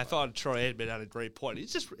 and I thought Troy Aikman had a great point.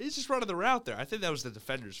 He's just running the route there. I think that was the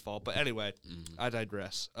defender's fault, but anyway, I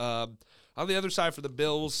digress. On the other side for the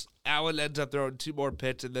Bills, Allen ends up throwing 2 more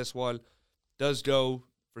picks in this one. Does go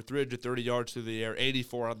for 330 yards through the air,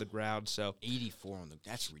 84 on the ground. So 84 on the.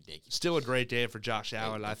 That's ridiculous. still a great day for Josh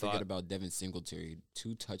Allen. I forget thought. about Devin Singletary.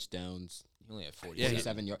 2 touchdowns. He only had 40. Yeah,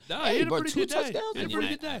 47 yards. No, Hey, he had a but pretty 2 good day. touchdowns. He had a pretty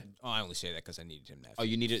good day. I only say that because I needed him that. Oh,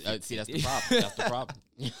 you needed. See, that's the problem. That's the problem.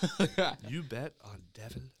 You bet on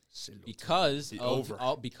Devin Singletary.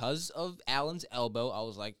 Because of Allen's elbow, I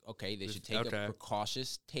was like, okay, they should take Okay. a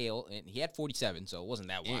precautious tail, and he had 47, so it wasn't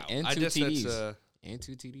that wild. and I 2 guess TDs. that's And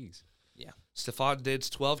 2 TDs. yeah, Stephon Diggs,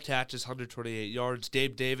 12 catches, 128 yards.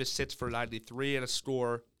 Dave Davis sits for 93 and a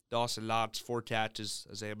score. Dawson Lotz, 4 catches.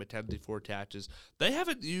 Isaiah McKenzie, 4 catches. They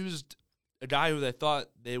haven't used a guy who they thought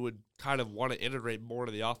they would kind of want to integrate more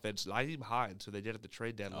to the offense, Naeem Hines, who they did at the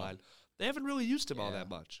trade deadline. They haven't really used him all Yeah. that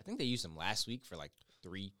much. I think they used him last week for like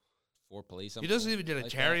 3-4 plays. He Something doesn't even get a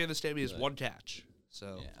like carry that. in this game. He has But- 1 catch.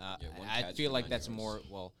 So Yeah, Yeah, 1 I catch feel for like 9 that's yards. more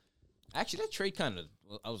well. Actually, that trade kind of.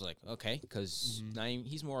 I was like, okay, because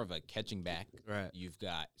he's more of a catching back. right. You've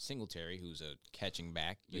got Singletary, who's a catching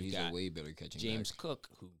back. Yeah, You've he's got a way better catching James back. Cook,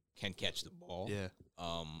 who can catch the ball. Yeah.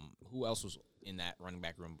 Who else was in that running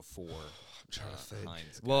back room before? I'm trying to think.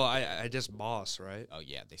 Hines Well, I just Moss, right? Oh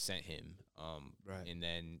yeah, they sent him. Right. And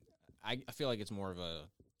then I feel like it's more of a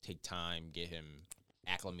take time, get him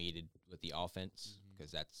acclimated with the offense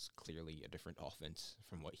because that's clearly a different offense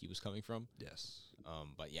from what he was coming from. Yes.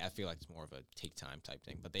 But yeah, I feel like it's more of a take time type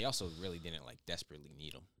thing. But they also really didn't like desperately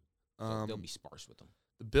need him. So they'll be sparse with them.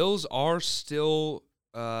 The Bills are still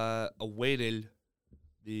awaiting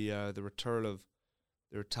the return of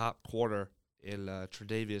their top corner in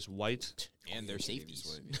Tre'Davious White. And their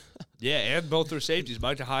safeties. Yeah, and both their safeties,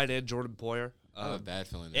 Micah Hyde and Jordan Poyer. I have a bad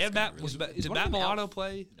feeling. And Matt really did one Matt of them out? Milano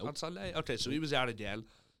play Nope. on Sunday? Okay, so he was out again.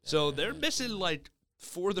 So they're missing like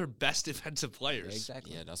 4 of their best defensive players.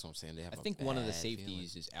 Exactly. Yeah, that's what I'm saying. They have. I a think one of the bad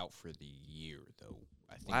safeties feeling. is out for the year, though.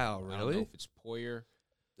 I think, Wow, I don't really? know if it's Poyer.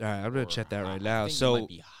 All right, I'm going or to check that Hyde. right I now. think it So might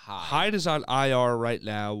be Hyde. Hyde is on IR right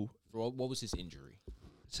now. What was his injury?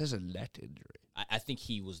 It says a neck injury. I think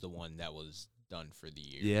he was the one that was done for the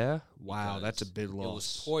year. Yeah? Wow, that's a because big It loss.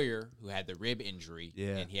 was Poyer who had the rib injury,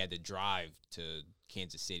 Yeah. and he had to drive to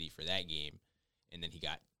Kansas City for that game, and then he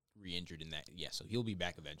got re-injured in that. Yeah, so he'll be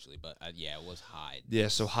back eventually. But yeah, it was Hyde. Yeah,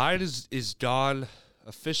 so Hyde is gone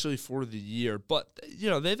officially for the year, but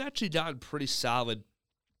they've actually gotten pretty solid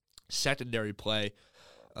secondary play.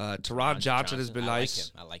 Teron Johnson has been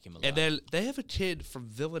nice, I like him a lot. and then they have a kid from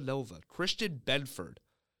Villanova, Christian Benford,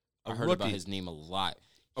 I heard about his name a lot.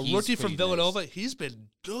 a He's rookie from pretty Villanova. nice. He's been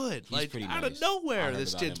good, He's like pretty out nice. of nowhere. I heard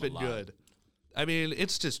This about kid's him a been lot. good. I mean,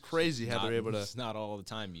 it's just crazy how they're able to. It's not all the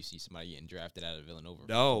time you see somebody getting drafted out of Villanova.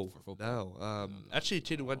 No, for football. no. Actually, a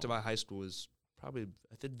kid who went to my high school is probably,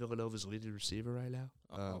 I think, Villanova's leading receiver right now.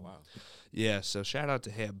 Oh wow. Yeah, so shout out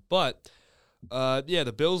to him. But,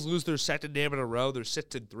 the Bills lose their second game in a row. They're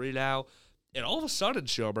 6-3 now. And all of a sudden,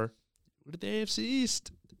 Shomer, we're to the AFC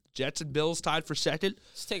East. Jets and Bills tied for second.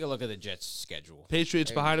 Let's take a look at the Jets' schedule.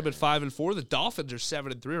 Patriots behind them at 5-4. The Dolphins are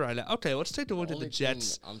 7-3 right now. Okay, let's take a look at the only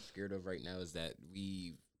Jets. thing I'm scared of right now is that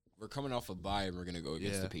we're coming off a bye and we're gonna go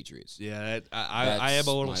against Yeah. the Patriots. Yeah, I am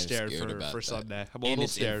a little That's scared my scared for about Sunday. I'm a And little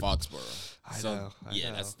it's scared. in Foxborough. I know.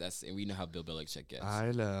 That's and we know how Bill Belichick gets.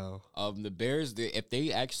 I know. The Bears, if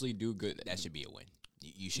they actually do good, That should be a win.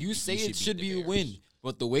 you say it should beat be the a win, Bears.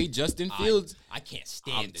 but the way Justin Fields, I can't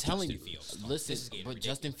stand I'm the telling Justin you, Fields. listen, This is getting but ridiculous.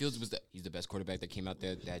 Justin Fields he's the best quarterback that came out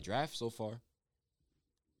that draft so far.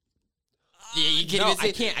 Yeah, you can't no, even say-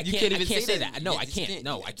 I can't. I you can't. can't I even can't say say that. that. No, You I just can't. can't.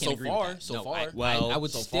 No, I can't So agree far, with that. so No, far. I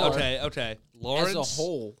would so still. Okay. Lawrence, As a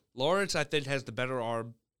whole, Lawrence, I think, has the better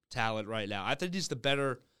arm talent right now. I think he's the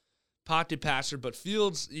better pocket passer, but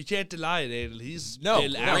Fields, you can't deny it, Aiden. He's No,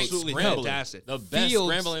 been no, absolutely scrambling. fantastic. The best Fields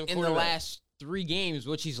scrambling in the quarterback. last 3 games,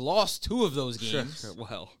 which he's lost 2 of those games,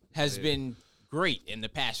 Well, has been great in the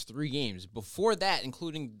past 3 games. Before that,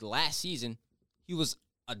 including the last season, he was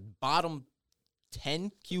a bottom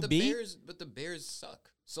 10 QB. But the Bears suck.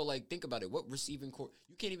 So, like, think about it. What receiving core?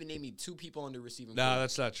 You can't even name me 2 people on the receiving no, core.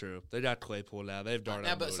 that's not true. They got Claypool now. They've Darnell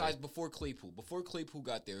Now, Mooney. besides before Claypool. Before Claypool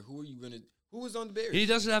got there, who was on the Bears? He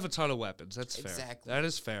doesn't have a ton of weapons. That's fair. Exactly. That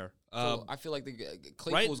is fair. So I feel like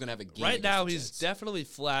Claypool's going to have a game Right against now, the he's Jets. definitely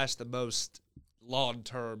flashed the most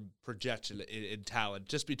long-term projection in talent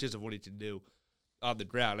just because of what he can do on the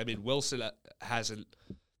ground. I mean, Wilson hasn't,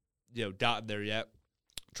 gotten there yet.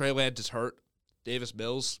 Trey Lance is hurt. Davis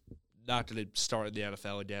Mills not going to start in the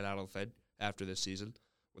NFL again, I don't think, after this season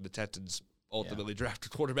when the Texans ultimately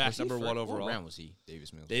drafted quarterback Was he number 1 What overall. round was he,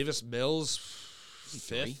 Davis Mills? Davis Mills,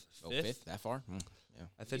 fifth. Fifth? That far? Yeah.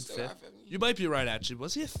 I think still fifth. have him? You might be right, actually.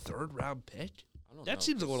 Was he a 3rd-round pick? I don't That know,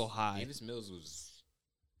 seems a 'cause little high. Davis Mills was,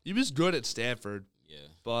 He was good at Stanford, yeah.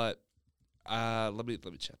 but let me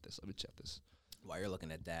check this. While you're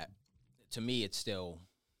looking at that, to me, it's still,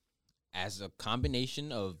 as a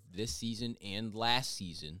combination of this season and last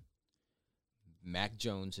season, Mac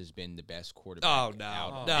Jones has been the best quarterback. Oh, no.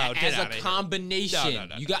 out. No, A- get as outta a here. combination.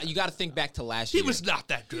 No. You got to think back to last He year. was not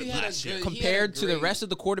that good He had a last year. good- compared to the great- rest of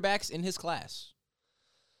the quarterbacks in his class.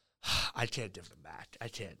 I can't give him Mac. I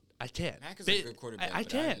can't. Mac is a good quarterback. I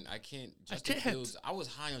but can't. I can't. Justin can't. Fields. I was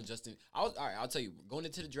high on Justin. All right. I'll tell you. Going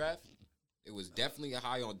into the draft, it was definitely a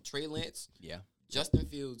high on Trey Lance, Yeah. Justin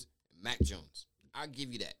Fields, and Mac Jones. I'll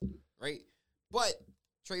give you that. Right. But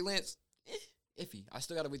Trey Lance, iffy. I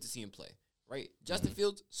still gotta wait to see him play. Right. Justin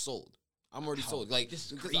Fields sold. I'm already sold. Like this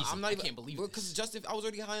is because crazy. I'm not I even can't believe because Justin. I was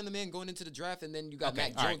already high on the man going into the draft, and then you got Okay.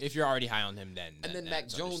 Mac All Jones. right. If you're already high on him, then and then Mac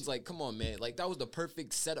that's Jones, understood. like, come on, man. Like, that was the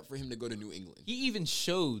perfect setup for him to go to New England. He even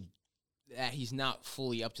showed that he's not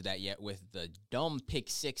fully up to that yet with the dumb pick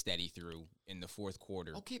 6 that he threw in the 4th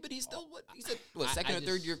quarter. Okay, but he's still, he's a I second or just-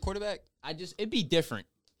 third year quarterback? It'd be different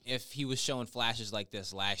if he was showing flashes like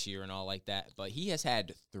this last year and all like that. But he has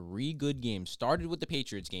had 3 good games. Started with the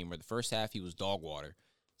Patriots game where the first half he was dog water.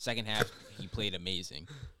 Second half he played amazing.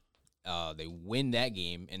 They win that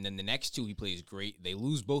game, and then the next 2 he plays great. They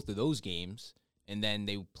lose both of those games, and then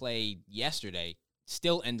they play yesterday,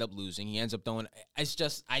 still end up losing. He ends up throwing. It's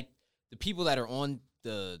just the people that are on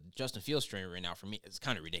the Justin Fields train right now, for me, it's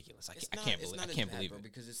kind of ridiculous. I can't believe bro, it.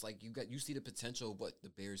 because it's like you see the potential of what the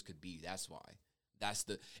Bears could be. That's why.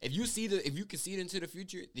 If you can see it into the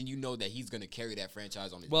future, then you know that he's gonna carry that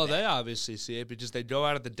franchise on his Well, back. they obviously see it because they go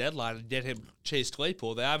out at the deadline and get him Chase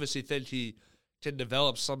Claypool. They obviously think he can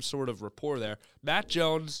develop some sort of rapport there. Matt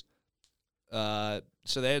Jones, so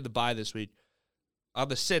they had to bye this week. On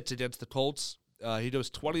the sits against the Colts, he goes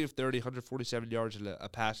 20 of 30, 147 yards and a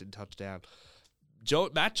passing touchdown.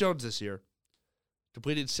 Matt Jones this year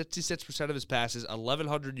completed 66% of his passes,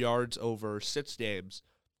 1,100 yards over 6 games,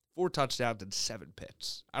 4 touchdowns, and 7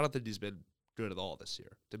 picks. I don't think he's been good at all this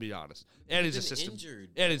year, to be honest. And he's a been system injured.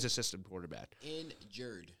 And he's a system quarterback.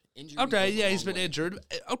 Injured. Injury Okay, goes a yeah, long he's been way. injured.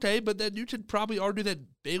 Okay, but then you could probably argue that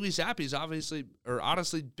Bailey Zappi's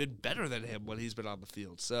honestly been better than him when he's been on the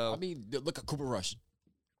field. So I mean, look at Cooper Rush.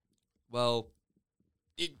 well,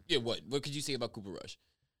 What could you say about Cooper Rush?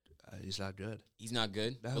 he's not good. He's not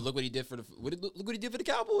good. No. But look what he did look what he did for the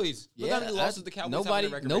Cowboys. Look how many losses the Cowboys have on nobody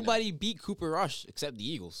their record right now. nobody beat Cooper Rush except the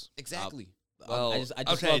Eagles. Exactly. Well, I just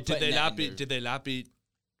okay, love did putting they that not in beat? there. Did they not beat?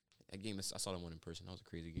 That game, I saw that one in person. That was a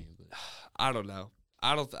crazy game. But I don't know.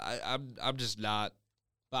 I'm just not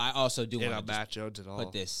But I also do in want on to Matt Jones at all.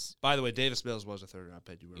 put this. By the way, Davis Mills was a 3rd-round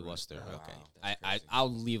pick. You were He right. was there. Wow, Okay, that's crazy.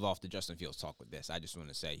 I'll leave off the Justin Fields talk with this. I just want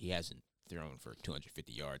to say he hasn't thrown for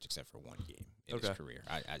 250 yards except for 1 game in his Okay. career.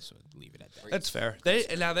 I just want to leave it at that. That's fair. They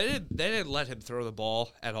didn't let him throw the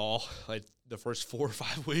ball at all. Like the first 4 or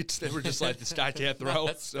 5 weeks, they were just like, this guy can't throw,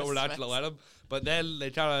 so we're not going to let him. But then they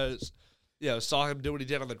kind of, saw him do what he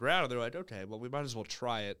did on the ground, and they're like, okay, well, we might as well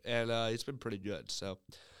try it. And he's been pretty good. So,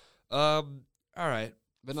 all right.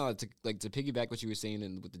 But no, to piggyback what you were saying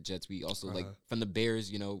and with the Jets, we also like from the Bears,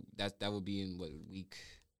 that would be in what week?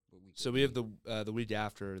 So we have the week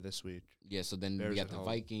after this week. Yeah, so then Bears we got at the home.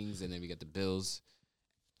 Vikings and then we got the Bills.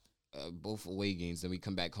 Both away games. Then we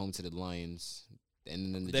come back home to the Lions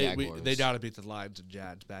and then the Jaguars. They got to beat the Lions and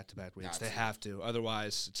Jags back-to-back weeks. Got They to. have to.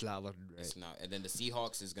 Otherwise, it's not looking great. It's not. And then the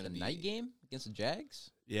Seahawks is going The to be night game against the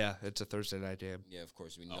Jags. Yeah, it's a Thursday night game. Yeah, of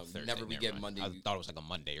course we know. Thursday, Never we never get mind. Monday. I thought it was like a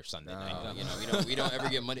Monday or Sunday night. We don't ever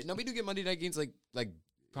get Monday. No, we do get Monday night games like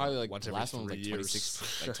probably like Once the every last one was 3 like years.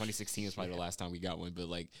 2016 is probably the last time we got one. But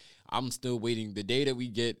like I'm still waiting. The day that we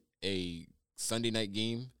get a Sunday night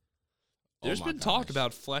game, There's Oh my been talk gosh.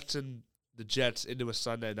 about flexing the Jets into a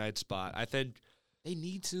Sunday night spot. I think They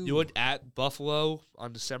need to. you would at Buffalo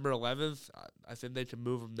on December 11th. I think they can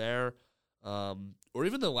move them there, or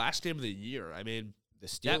even the last game of the year. I mean, The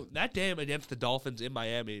Steel, that game against the Dolphins in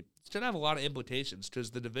Miami, it's going to have a lot of implications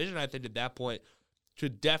because the division, I think, at that point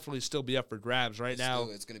could definitely still be up for grabs. Right now,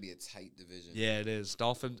 it's going to be a tight division. yeah, it is.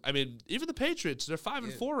 Dolphins. I mean, even the Patriots, they're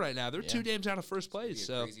 5-4 right now. They're 2 games out of first place. It's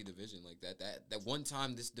So a crazy division like that. That one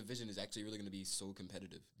time, this division is actually really going to be so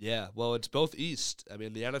competitive. yeah, well, it's both East. I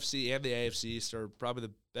mean, the NFC and the AFC East are probably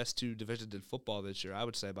the best 2 divisions in football this year. I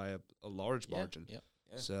would say by a large margin. Yep.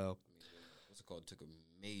 Yeah. So I mean, what's it called? Took a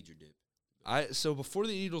major dip. so before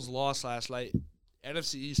the Eagles lost last night,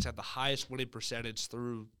 NFC East had the highest winning percentage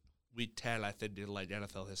through Week 10. I think in like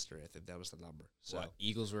NFL history. I think that was the number. So what,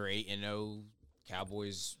 Eagles were 8-0.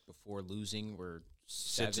 Cowboys before losing were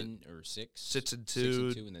 7 or 6.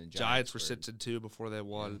 6-2. And then Giants were 6-2 before they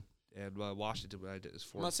won, and Washington is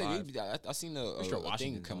 4-5. I'm not saying I seen a Pretty sure thing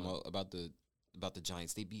Washington's come won. out about the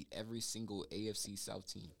Giants. They beat every single AFC South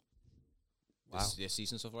team. Wow. This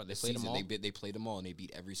season so far, they This played them season, all. They played them all, and they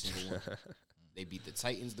beat every single one. They beat the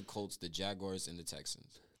Titans, the Colts, the Jaguars, and the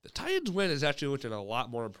Texans. The Titans win is actually looking a lot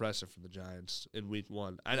more impressive from the Giants in Week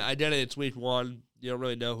 1. I get it; it's Week 1. You don't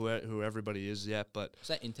really know who everybody is yet, but Was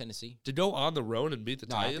that in Tennessee? to go on the road and beat the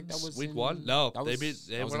No, I think Titans that was Week in- 1, no, that they was- went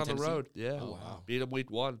that was on in the Tennessee? road. Yeah, Oh, wow. beat them Week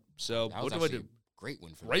 1. So That was what do I actually do? a great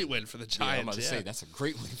win for Great them. win for the Yeah, I'm Giants. about to Yeah, say that's a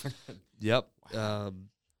great win for them. Yep. Wow.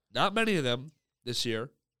 Not many of them this year,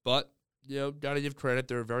 but gotta give credit.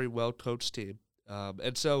 They're a very well coached team.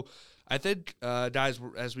 And so I think, guys,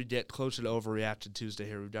 as we get closer to Overreaction Tuesday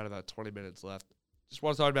here, we've got about 20 minutes left. Just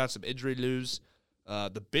want to talk about some injury news.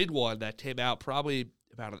 The big one that came out probably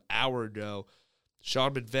about an hour ago,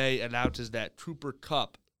 Sean McVay announces that Cooper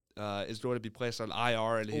Kupp is going to be placed on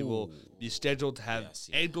IR, and he will be scheduled to have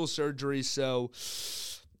ankle surgery. So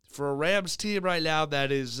for a Rams team right now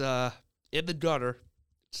that is in the gutter,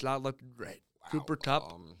 it's not looking great. Cooper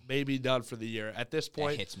Kupp may be done for the year. At this That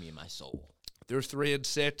point, hits me in my soul. they're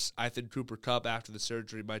 3-6. I think Cooper Kupp after the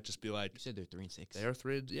surgery might just be like, You said they're 3-6. they're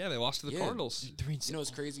 3. Yeah, they lost to the Yeah. Cardinals. 3-6. You know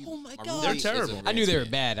what's crazy? Oh my My God. roommate They're is terrible. a I knew Rams they were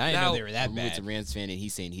fan. bad. I didn't Now- know they were My that roommate's a bad. Rams fan, and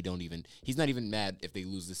he's saying he's not even mad if they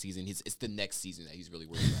lose the season. It's the next season that he's really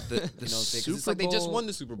worried about. The You know what I'm saying? 'Cause it's like they just won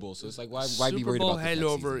the Super Bowl, so it's like why be Super worried Bowl about the next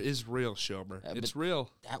hangover season? is real, Shomer. Yeah, It's but real.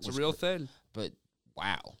 that It's a was real cr- thing. But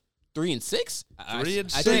wow, 3-6.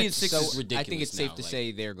 3-6. I 3-6 so is I think ridiculous it's safe now, to like-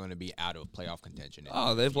 say they're going to be out of playoff contention. in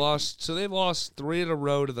Oh, a they've few lost. weeks. So they've lost 3 in a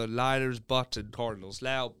row to the Niners, Bucks, and Cardinals.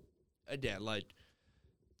 Now, again, like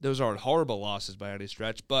those aren't horrible losses by any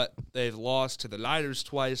stretch, but they've lost to the Niners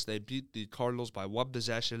twice. They beat the Cardinals by 1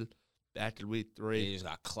 possession back in Week 3. They just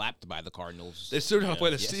got clapped by the Cardinals. They still got to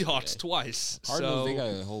play the yesterday. Seahawks twice. Cardinals, so, they got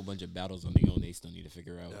a whole bunch of battles on their own. They still need to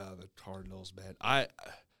figure out. the Cardinals, man.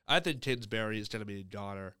 I think Kingsbury is going to be a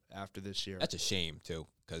goner after this year. That's a shame too,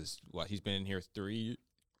 because he's been in here 3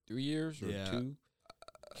 years or Yeah. 2.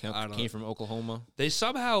 I don't Came know. from Oklahoma. They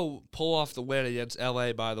somehow pull off the win against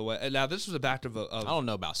LA, by the way. And now this was a battle I of don't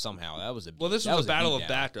know about somehow. That was a well, this that was a battle of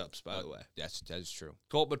beatdown. backups, by the way. That's true.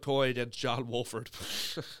 Colt McCoy against John Wolford.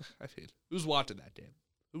 I mean, who's watching that game?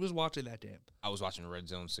 Who was watching that game? I was watching Red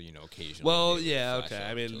Zone, so occasionally. Well, they would yeah, flash okay. up I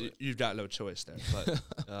to mean, it. you've got no choice there. But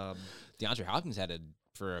DeAndre Hopkins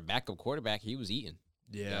for a backup quarterback, he was eating.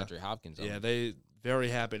 yeah, DeAndre Hopkins. yeah, they very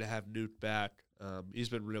happy to have Newt back. He's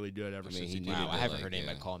been really good ever I mean, since he he needed came Wow, it, I haven't like, heard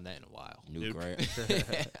anybody yeah. call him that in a while. Nuke, Nuke.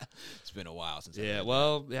 right? It's been a while since. I've Yeah, heard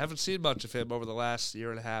well, we haven't seen much of him over the last year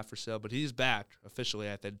and a half or so, but he's back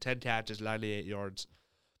officially. I think 10 catches, 98 yards,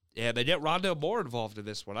 and they get Rondale Moore involved in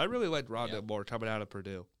this one. I really like Rondale Moore coming out of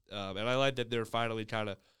Purdue, and I like that they're finally kind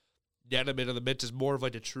of getting him into the mix as more of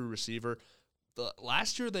like a true receiver.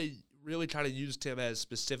 Last year they really kind of used him as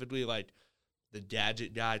specifically like the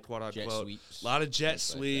gadget guy, quote Jet unquote. sweeps. A lot of jet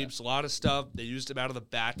Stuff like sweeps, a lot of stuff. They used him out of the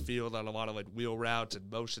backfield on a lot of like wheel routes and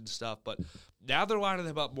motion stuff. But now they're lining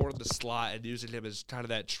him up more in the slot and using him as kind of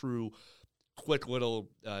that true, quick little,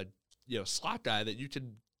 slot guy that you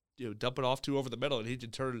can, dump it off to over the middle, and he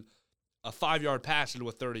can turn a 5-yard pass into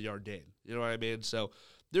a 30-yard gain. You know what I mean? So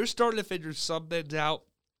they're starting to figure some things out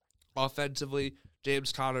offensively.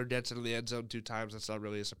 James Conner gets into the end zone 2 times. That's not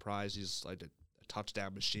really a surprise. He's like a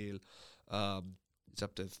touchdown machine. He's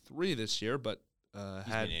up to 3 this year, but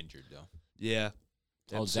He's been injured though. yeah.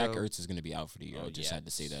 Oh, And Zach so- Ertz is going to be out for the year. Oh, I just yeah, had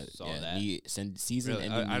to say that. saw Yeah, that.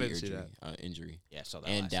 season-ending Really? I knee didn't see injury. Yeah, so that.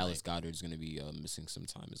 And last Dallas night. Goddard is going to be missing some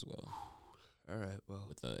time as well All right, well.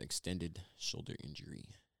 with an extended shoulder injury.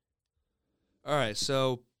 All right,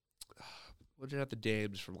 so looking at the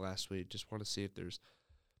games from last week, just want to see if there's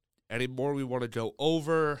any more we want to go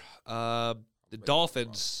over. The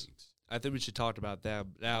Dolphins, I think we should talk about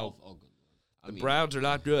them now. Good. The Browns are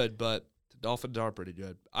not good, but the Dolphins are pretty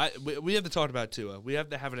good. We have to talk about Tua. We have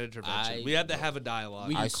to have an intervention. We have to have a dialogue.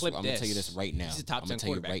 We can clip I'm this. gonna tell you this right now. He's a top I'm 10 gonna tell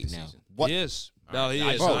you quarterback right this now. season. What? He is. All No, right. he I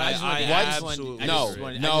is. just- Bro, I just wanted- I I just wanted- absolutely I No, just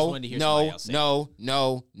wanted- I just no, wanted to hear somebody else say it.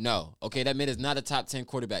 no. Okay, that man is not a top 10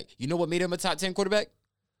 quarterback. You know what made him a top 10 quarterback?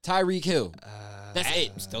 Tyreek Hill. That's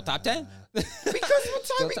it. Still top 10?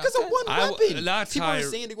 Because of one weapon. not People are Tyre-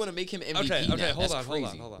 saying they want to make him MVP. Okay, now. hold That's on,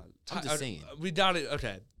 crazy. hold on. I'm just saying. We done it.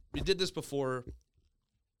 Okay, we did this before.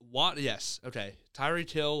 What? Yes. Okay. Tyreek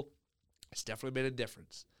Hill has definitely made a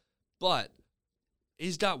difference, but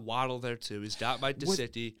he's got Waddle there too. He's got Mike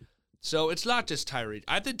Gesicki, so it's not just Tyreek.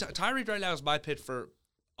 I think Tyreek right now is my pick for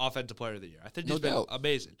offensive player of the year. I think No he's been doubt.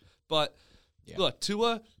 amazing. But Yeah. look,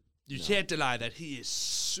 Tua, you can't deny that he is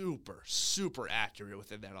super, super accurate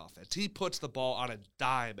within that offense. He puts the ball on a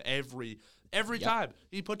dime every time.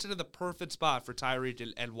 He puts it in the perfect spot for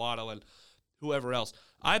Tyreek and Waddle and whoever else.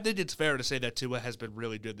 I think it's fair to say that Tua has been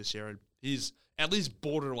really good this year, and he's at least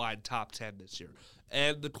borderline top 10 this year.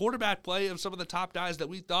 And the quarterback play of some of the top guys that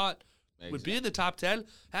we thought would be in the top 10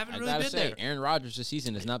 haven't I really gotta been say, there. Aaron Rodgers this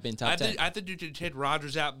season has not been top 10. I think you can take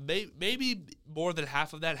Rodgers out. Maybe more than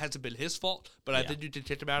half of that hasn't been his fault, but I Yeah. think you can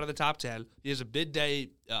take him out of the top 10. He has a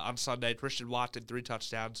midday on Sunday. Christian Watson, 3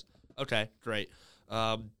 touchdowns. Okay, great.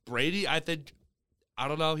 Brady, I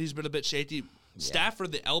don't know. He's been a bit shaky.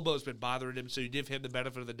 Stafford, the elbow's been bothering him, so you give him the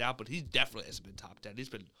benefit of the doubt, but he definitely hasn't been top 10. He's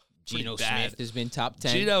been pretty Geno bad. Smith has been top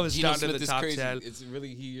 10. Geno is Geno down in Smith the is top crazy. 10. It's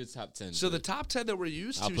really he is top 10. So the top 10 that we're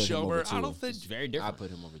used I'll to, put him over Shomer, I Tua. don't think It's very I different.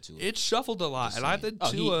 put him over Tua. it's shuffled a lot, Just and I saying.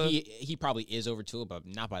 think Tua. He probably is over Tua, but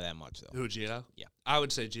not by that much, though. Who, Gino? Yeah. I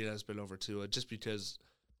would say Gino's been over Tua just because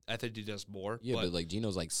I think he does more. Yeah, but like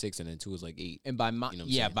Geno's like 6 and then Tua's like 8. And by my You know what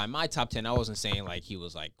I'm saying? by my top 10, I wasn't saying like he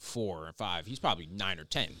was like 4 or 5. He's probably 9 or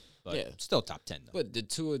 10, but Yeah. still top 10 though. But the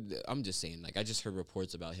Tua, I'm just saying, like I just heard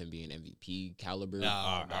reports about him being MVP caliber.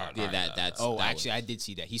 No, That's Oh, that actually, I did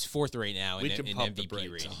see that. He's 4th right now We in, can in pump the MVP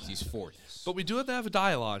brakes ratings. on He's 4th. But we do have to have a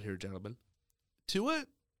dialogue here, gentlemen. Tua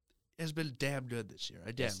has been damn good this year.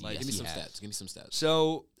 Again, Yes, like give me he some has. stats. Give me some stats.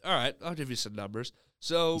 so. All right, I'll give you some numbers.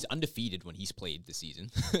 So He's undefeated when he's played this season.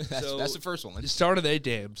 So- that's the first one. he started 8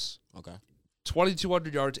 games, Okay.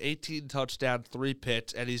 2,200 yards, 18 touchdowns, 3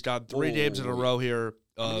 picks, and he's done 3 games in a row here.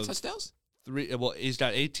 How many Of touchdowns? 3. Well, he's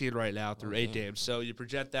got 18 right now through 8 damn. games. So you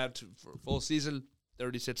project that for full season,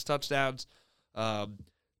 36 touchdowns.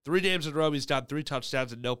 3 games in a row, he's done 3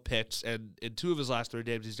 touchdowns and no picks. And in 2 of his last 3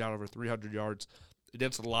 games, he's down over 300 yards.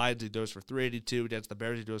 Against the Lions, he goes for 382. Against the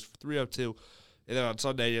Bears, he goes for 302. And then on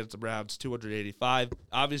Sunday against the Browns, 285.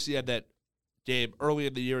 Obviously, he had that game early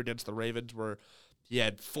in the year against the Ravens where he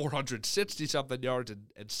had 460-something yards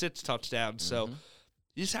and 6 touchdowns. So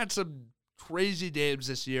he's had some crazy games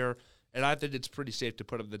this year, and I think it's pretty safe to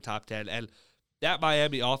put him in the top 10. And that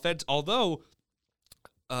Miami offense, although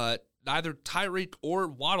neither Tyreek or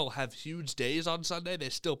Waddle have huge days on Sunday, they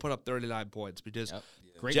still put up 39 points because Yep.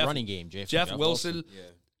 Great Jeff- running game, Jeff Wilson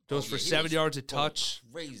goes for 7 yards a touch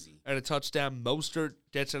Crazy. and a touchdown. Mostert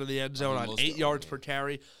gets into the end zone on Mostert, 8 yards yeah. per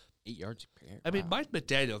carry. 8 yards per carry. I mean, Wow. Mike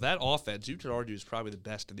McDaniel, that offense, you could argue, is probably the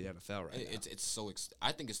best in the NFL right now. It's so.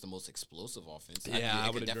 I think it's the most explosive offense. Yeah, I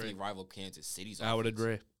it would could agree. definitely rival Kansas City's. I would offense.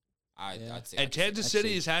 agree. I'd say. And Kansas City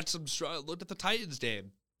actually- has had some struggle. Look at the Titans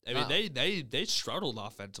game. I mean, Wow. they struggled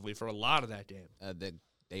offensively for a lot of that game.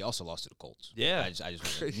 They also lost to the Colts. Yeah. I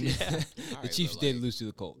just wanna- Yeah. the Alright, Chiefs but, did like- lose to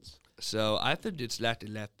the Colts. So I think it's left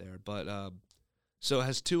and left there. But so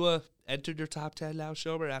has Tua entered your top 10 now,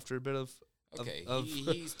 Shomer, after a bit of Okay, of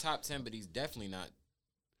he's top 10, but he's definitely not.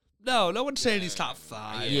 no one's saying he's top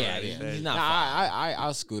 5. Yeah, or he's anything. not. Nah,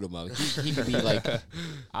 I'll scoot him up. He could be like.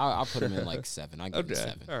 I'll put him in like 7. I give him Okay.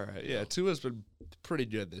 7. All right. Yeah, Tua's been pretty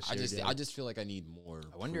good this year. I just feel like I need more.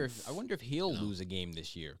 I wonder if he'll lose a game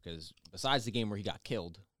this year because besides the game where he got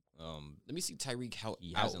killed, Let me see Tyreek how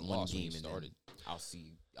he out hasn't one lost when game he and then started. I'll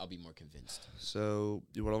see. I'll be more convinced. So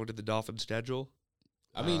you want to look at the Dolphins' schedule?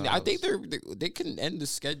 I mean, I think they can end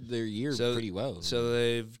their year So- pretty well. So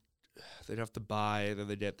they'd have to bye, and then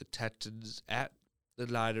they get the Texans at the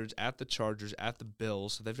Niners, at the Chargers, at the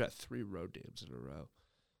Bills. So they've got 3 road games in a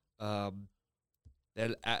row.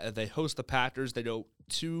 Then they host the Packers. They go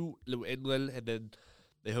to New England, and then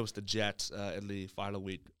they host the Jets in the final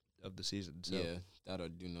week of the season. So yeah, that'll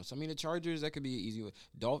do no. So I mean, the Chargers, that could be an easy one.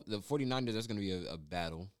 The 49ers, that's going to be a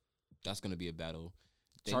battle. That's going to be a battle.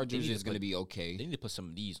 They Chargers need is to going to put- be okay. They need to put some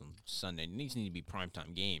of these on Sunday. These need to be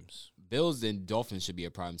primetime games. Bills and Dolphins should be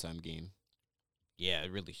a primetime game. Yeah,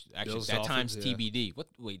 it really. Actually, Bills, that time's Dolphins, yeah. TBD. What?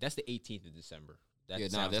 Wait, that's the 18th of December. That Yeah, no,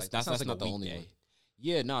 sounds that's sounds like not a the only weekday. one.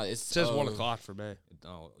 Yeah, no, It says 1 o'clock for me.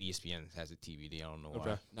 Oh, ESPN has a TBD. I don't know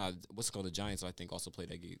Okay. why. No, what's it called, the Giants, I think, also played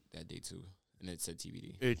that day too, and it said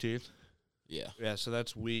TBD. 18th. Yeah. Yeah, so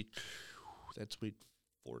that's week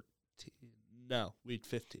 14. No, week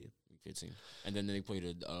 15. Week 15. And then they played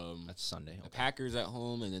That's Sunday. the Packers at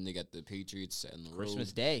home, and then they got the Patriots on the Christmas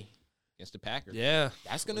road. Day against the Packers. Yeah.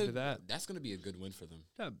 That's Look gonna at that. that's gonna be a good win for them.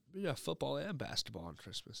 Yeah, football and basketball on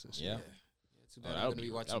Christmas this Yeah. year. Too Oh, bad I'm that'll gonna be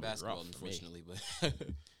be- watching that'll be basketball, rough for me. unfortunately. But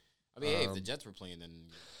I mean, hey, if the Um, Jets were playing, then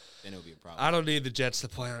it'll be a problem. I don't need the Jets to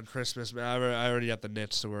play on Christmas, man. I already got the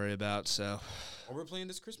Knicks to worry about, so Oh, we're playing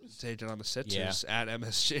this Christmas. taking on the Sixers at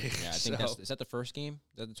MSG. Yeah, I think so. is that the first game?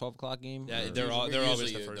 Is that the 12 o'clock game? Yeah, Or- they're always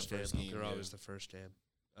usually the the first first game. game, They're yeah. always the first game.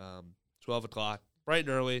 12 o'clock, bright and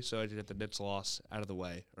early, so I can get the Knicks loss out of the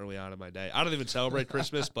way early on in my day. I don't even celebrate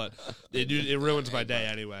Christmas, but it ruins my day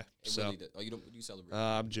anyway. It So really does. Oh, you celebrate?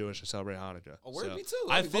 I'm Jewish. I celebrate Hanukkah. Oh, word, so. me too.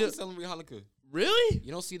 I We feel both celebrate Hanukkah. really.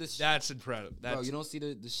 You don't see the That's incredible. That's bro. You don't see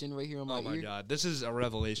the shin right here on my oh my ear. god, this is a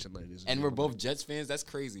revelation, ladies. And we're gentlemen. both Jets fans. That's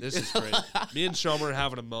crazy. This is great. Me and Shomer are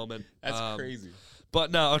having a moment. That's crazy.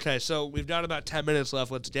 But no, okay. So we've got about 10 minutes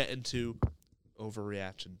left. Let's get into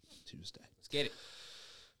Overreaction Tuesday. Let's get it.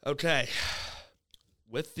 Okay.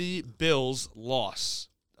 With the Bills' loss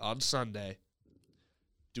on Sunday,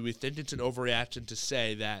 do we think it's an overreaction to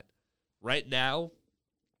say that right now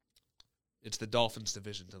it's the Dolphins'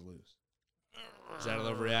 division to lose? Is that an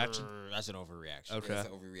overreaction? That's an overreaction. Okay. That's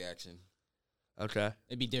an overreaction. Okay.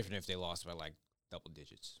 It'd be different if they lost by like double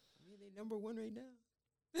digits. I mean, they number one right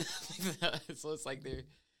now. So it's like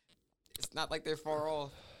it's not like they're far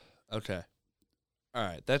off. Okay. All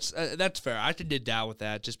right. That's fair. I can get down with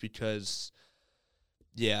that just because,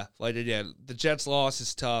 yeah, like again, the Jets' loss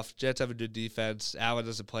is tough. Jets have a good defense. Allen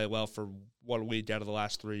doesn't play well for 1 week out of the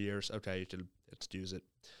last 3 years. Okay, you can excuse it.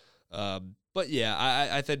 But yeah,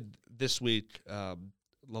 I think this week the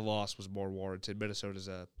loss was more warranted. Minnesota's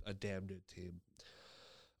a damn good team.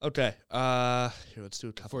 Okay, here, let's do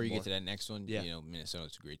a couple Before you more. get to that next one, Yeah. you know,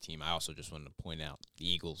 Minnesota's a great team. I also just wanted to point out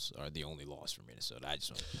the Eagles are the only loss for Minnesota. I just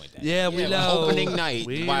want to point that out. Yeah, we Yeah, know. opening night.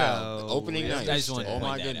 We Wow. know. Opening We night. I just wanted to Oh point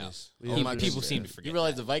my that goodness. We Oh People, my people goodness. seem to forget. You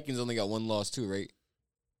realize that. the Vikings only got one loss too, right?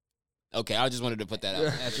 Okay, I just wanted to put that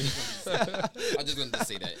out. I just wanted to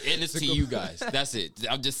say that. And it's to you guys. That's it.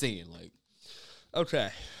 I'm just saying, like. Okay.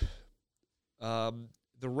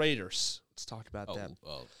 The Raiders. Let's talk about them.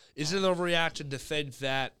 Oh, Is it an overreaction to think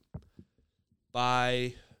that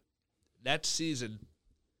by next season,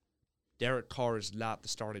 Derek Carr is not the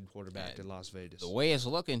starting quarterback in Las Vegas? the way it's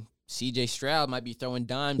looking, C.J. Stroud might be throwing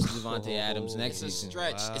dimes to Devontae Adams next It's a season.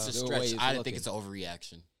 stretch. Wow. It's a The way stretch. it's I don't looking. think it's an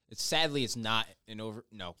overreaction. Sadly, it's not an over.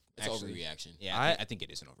 No, It's actually, overreaction. Yeah, I think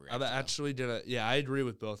it is an overreaction. I'm though. actually gonna. Yeah, I agree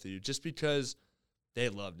with both of you. Just because they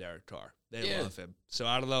love Derek Carr, they Yeah. love him. So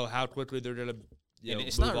I don't know how quickly they're gonna. You And know,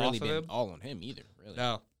 it's move not off really of been him. all on him either. Really,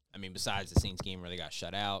 No, I mean, besides the Saints game where they got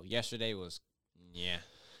shut out, yesterday was,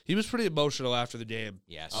 he was pretty emotional after the game.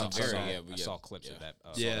 I Oh, very, yeah, I saw clips yeah. of that.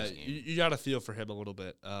 Yeah, this game. you got to feel for him a little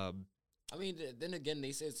bit. I mean, then again,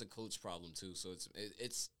 they say it's a coach problem too. So it's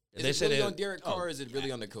They is say it really they- on Derek Carr? Or is it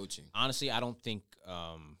really on the coaching? Honestly, I don't think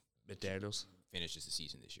McDaniels. finishes the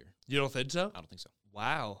season this year. You don't think so? I don't think so.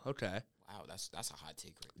 Wow. Okay. Wow, that's a hot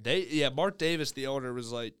take right there. Mark Davis, the owner,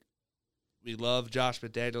 was like, "We love Josh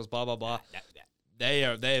McDaniels." Blah blah blah. They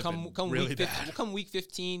have been really week bad. 15, come week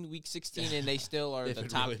 15, week 16, and they still are They've the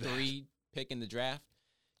been top really bad. 3 pick in the draft.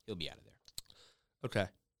 He'll be out of there.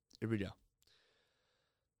 Okay, here we go.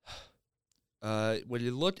 When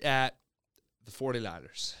you look at the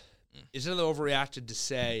 49ers, is it an overreaction to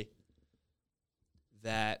say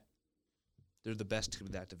that they're the best team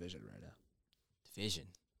in that division right now? Division.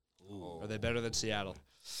 Are they better than Seattle?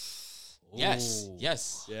 Yes, Ooh.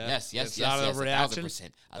 yes, Yeah. yes, yes, It's yes, not an yes, overreaction?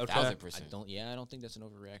 1,000%, Okay. 1,000%. I don't think that's an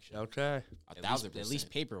overreaction. Okay. A At 1,000%. least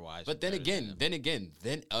paper wise. But then again,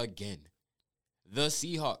 the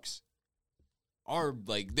Seahawks are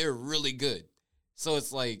like they're really good. So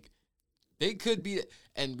it's like they could be,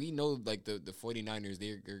 and we know like the 49ers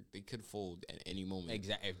they could fold at any moment.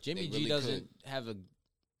 exactly. If Jimmy They G really doesn't have a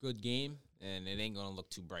good game, then it ain't gonna look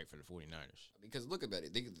too bright for the 49ers. Because look about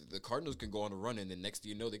it, the Cardinals can go on a run, and then next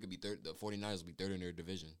thing you know, they could be third. The 49ers will be third in their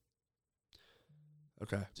division.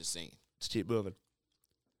 Okay. Just saying. Let's keep moving.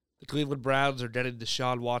 The Cleveland Browns are getting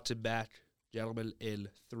Deshaun Watson back, gentlemen, in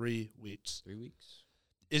 3 weeks. 3 weeks.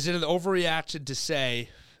 Is it an overreaction to say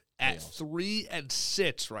at Playoffs.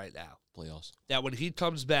 3-6 right now Playoffs. that when he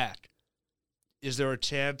comes back, is there a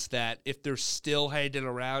chance that if they're still hanging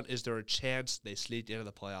around, is there a chance they sneak into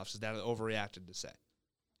the playoffs? Is that an overreaction to say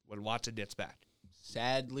when Watson gets back?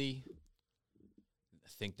 Sadly,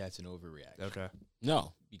 think that's an overreaction. Okay.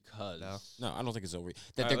 No, Because no, I don't think it's over. All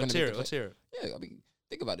That right, they're going let's to hear it. Let's hear it. Yeah, I mean,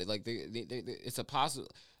 think about it. Like, it's a possible.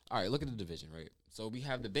 All right, look at the division, right? So we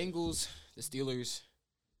have the Bengals, the Steelers.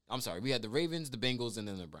 I'm sorry, we had the Ravens, the Bengals, and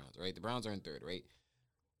then the Browns, right? The Browns are in third, right?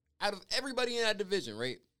 Out of everybody in that division,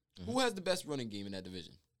 right? Who has the best running game in that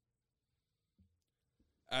division?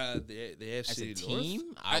 The AFC as a North? team,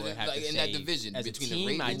 I would have to in say that division as between a team,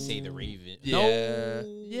 the Ravens. I'd say the Ravens. Yeah.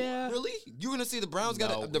 No, Yeah. Really? You're gonna say the Browns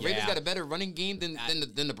No, the Ravens yeah. got a better running game than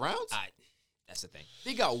the Browns? That's the thing.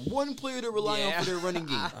 They got one player to rely on for their running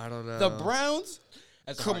game. I don't know. The Browns,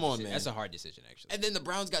 That's a Come hard on, decision. man. That's a hard decision, actually. and then the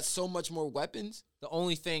Browns got so much more weapons. The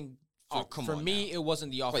only thing Oh, come for on me, now. it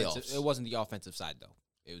wasn't the offensive. Playoffs. It wasn't the offensive side though.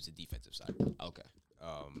 It was the defensive side. Okay.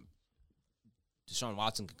 Deshaun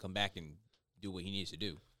Watson can come back and do what he needs to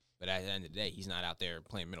do, but at the end of the day, he's not out there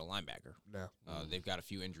playing middle linebacker. No. They've got a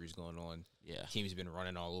few injuries going on. Yeah. Team's been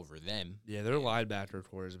running all over them. Yeah, their linebacker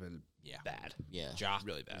core has been Yeah, bad. Yeah. Jock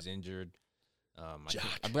Really bad. is injured. I Jock.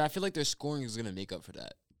 think- But I feel like their scoring is gonna make up for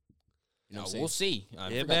that. You know what I'm saying? we'll see. Yeah, I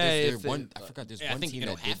forgot man, there's if they- one. I forgot there's Yeah, I one think team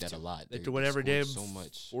it'll that did have that to. a lot. They They could win every scored game so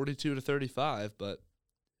much. 42 to 35, but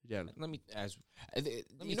yeah. Let me as You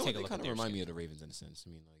me know take what? a They look kind at of their remind me of the Ravens in a sense. I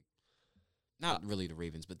mean, like, not really the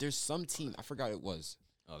Ravens, but there's some team. I forgot it was.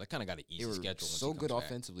 they kind of got an They easy were schedule. once so he good comes back.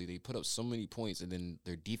 offensively. They put up so many points, and then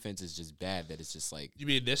their defense is just bad that it's just like, You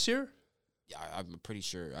mean this year? yeah, I'm pretty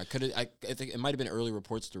sure. I think it might have been early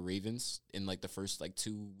reports to Ravens in like the first like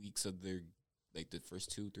 2 weeks of their, like the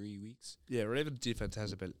first 2-3 weeks. Yeah, Ravens defense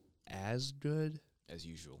hasn't been as good. as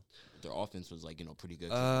usual. Their offense was like pretty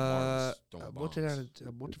good. I'm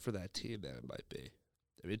looking for that team that it might be.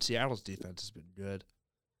 I mean, Seattle's defense has been good.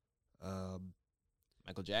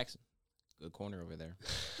 Michael Jackson, good corner over there.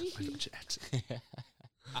 Michael Jackson.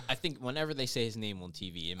 I think whenever they say his name on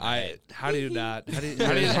TV, in my head, How do you not? How do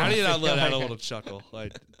you not let out a little chuckle?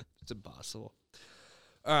 Like, it's impossible.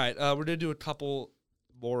 All right, we're gonna do a couple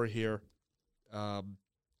more here.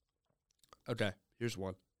 Okay, here's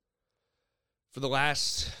one. For the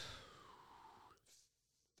last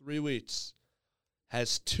 3 weeks,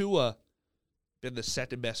 has Tua been the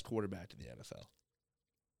second best quarterback in the NFL,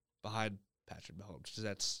 behind Patrick Mahomes? Because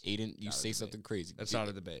that's Aiden, you Not a say debate. something crazy. that's not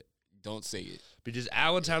a debate. Don't say it. Because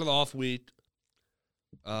Allen's had an off week.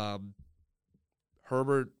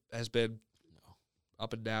 Herbert has been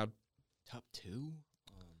up and down. top two.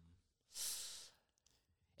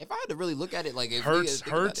 If I had to really look at it, like if Hurts, think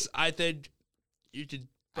about Hurts. I think you could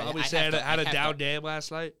probably I say have had a to- down game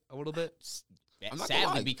last night a little bit. I'm not gonna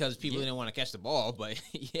Sadly, lie. because people Yeah. didn't want to catch the ball, but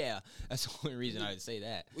yeah, that's the only reason I would say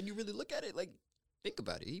that. when you really look at it, like think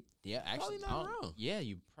about it. Yeah, actually, Probably not wrong. Yeah,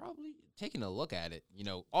 you probably taking a look at it. You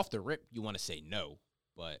know, off the rip, you want to say no,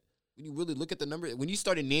 but When you really look at the number, when you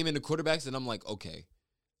started naming the quarterbacks, and I'm like, okay,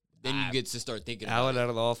 then you get to start thinking. Allen about out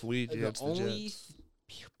of the off week the against the only Jets.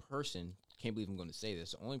 person, can't believe I'm going to say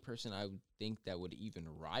this, the only person I would think that would even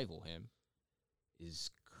rival him is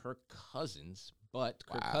Kirk Cousins. But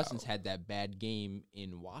Kirk Cousins had that bad game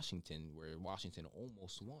in Washington where Washington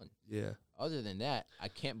almost won. Yeah, Other than that, I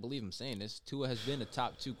can't believe I'm saying this. Tua has been a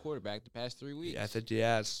top 2 quarterback the past 3 weeks. yeah. I think he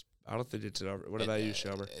has. I don't think it's an over. What about you,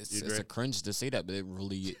 Shelmer? It's, You it's agree? a cringe to say that, but it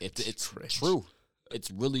really it's cringe. true.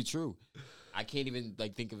 It's really true. I can't even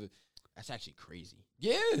like think of it. That's actually crazy.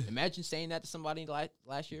 Yeah, Imagine saying that to somebody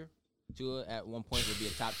last year. Tua at one point would be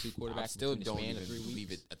a top 2 quarterback. I still between the don't span even of 3 weeks.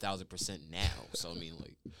 believe it 1,000% now. So I mean,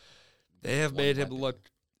 like, They have one made him weapon.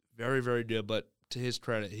 look very, very good. But to his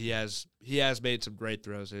credit, he has made some great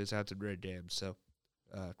throws and he's had some great games. So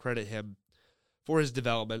credit him for his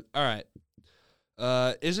development. All right.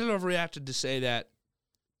 Isn't it overreacted to say that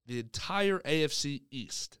the entire AFC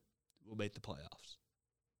East will make the playoffs?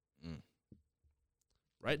 Mm.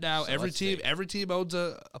 Right now, So every let's see. team owns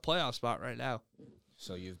a playoff spot right now.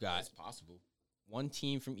 So you've got it's possible. one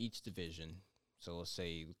team from each division. So let's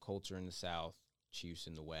say the Colts are in the South, Chiefs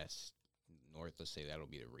in the West, North. Let's say that'll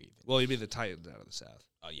be the Ravens. Well, you mean the Titans out of the South?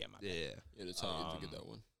 Oh yeah, my bad. Yeah. Yeah, that's how you get that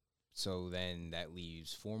one. So then that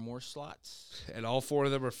leaves 4 more slots. And all 4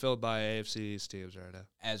 of them are filled by AFC East teams right now.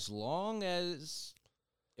 As long as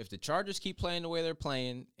if the Chargers keep playing the way they're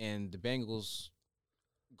playing and the Bengals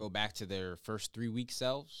go back to their first 3-week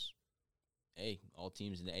selves, hey, all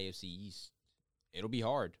teams in the AFC East, it'll be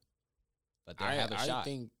hard, but they'll have a I shot.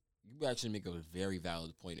 think you actually make a very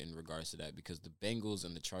valid point in regards to that because the Bengals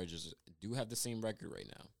and the Chargers do have the same record right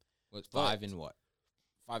now, What's but- 5 and what?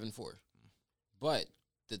 5-4. But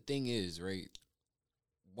the thing is, right,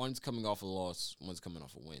 one's coming off a loss, one's coming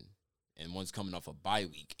off a win, and one's coming off a bye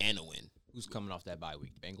week and a win. Who's coming off that bye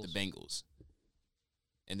week? Bengals. The Bengals.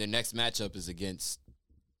 And their next matchup is against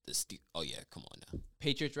Oh yeah, come on now.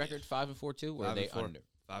 Patriots record 5-4 too, or are they 5-4. under?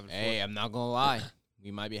 5-4. Hey, I'm not gonna lie.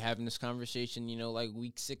 We might be having this conversation, like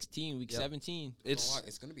week 16, week 17.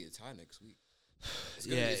 It's gonna be a tie next week.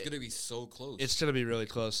 It's gonna be so close. It's gonna be really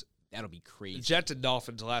close. That'll be crazy. Jets and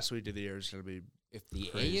Dolphins last week of the year is gonna be. If the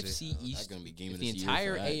Crazy. AFC That's East, gonna be game if of the the year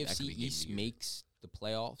entire for that. That AFC could be game of East the year. makes the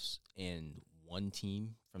playoffs and one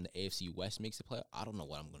team from the AFC West makes the playoff, I don't know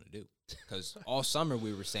what I'm gonna do. Because all summer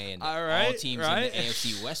we were saying that all teams in the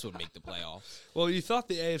AFC West would make the playoffs. Well, you thought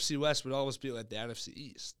the AFC West would almost be like the NFC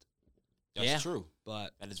East, That's true.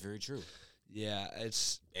 but That is very true. yeah,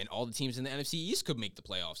 it's And all the teams in the NFC East could make the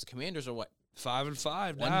playoffs. The Commanders are what?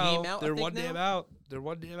 5-5 One now. game out, I They're think, one game now? out. They're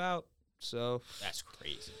one game out. So That's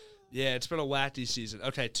crazy. yeah, it's been a wacky season.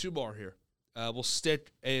 Okay, 2 more here. We'll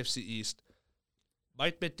stick AFC East.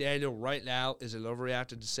 Mike McDaniel right now is an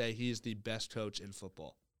overreacted to say he is the best coach in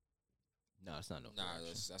football. No, it's not. Nah,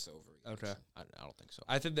 that's over. Okay. I don't think so.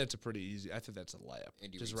 I think that's a pretty easy. I think that's a layup.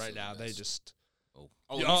 Andy Just Reid's right still now, the they best. just Oh,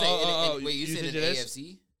 Oh, you oh, say oh, wait, you you said think in it the is?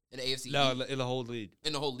 AFC? In the AFC? no East? in the whole league.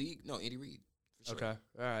 In the whole league? No, Andy Reid. For sure. Okay,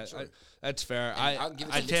 all right, Sure. that's fair. And I'll give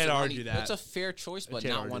it to I Nick can't Sirianni. argue that. That's a fair choice, but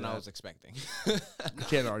can't not argue one I that. was expecting. I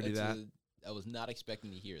can't argue that. I was not expecting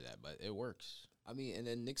to hear that, but it works. I mean, and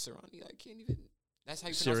then Nick Sirianni, I can't even. That's how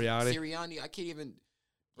you pronounce it. Sirianni, I can't even.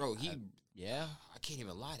 Bro, Yeah. I can't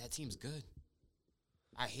even lie. That team's good.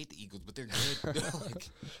 I hate the Eagles, but they're good. Like,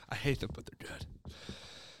 I hate them, but they're good.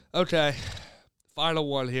 Okay, final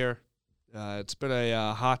one here. It's been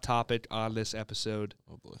a hot topic on this episode.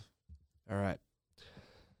 oh boy. All right,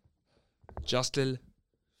 Justin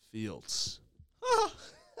Fields.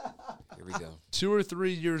 Here we go. 2 or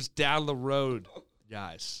 3 years down the road,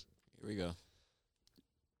 guys. Here we go.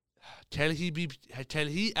 Can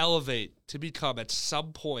he elevate to become at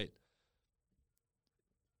some point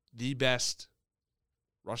the best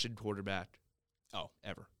Russian quarterback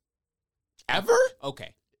ever? Ever?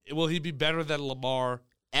 Okay. Will he be better than Lamar?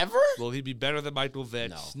 Ever? Will he be better than Michael Vick?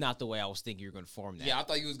 No. It's not the way I was thinking you were going to form that. Yeah, I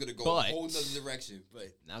thought you was gonna go But- a whole nother direction, but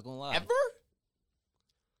Not going to lie. ever?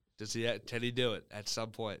 Can he do it at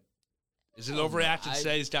some point? Is it Oh, overreaction I- to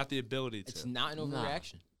say he's got the ability to? It's not an Nah.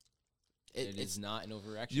 overreaction. It It's is not an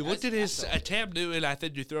overreaction. You looked at his that's Tam Newton. I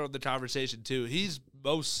think you throw in the conversation too. He's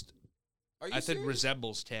most. Are you I think serious?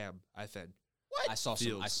 resembles Tam. I think. I saw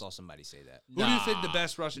Fields. somebody say that. Who do you think the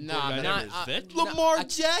best Russian Nah, quarterback not- ever is? Vick? no, Lamar I-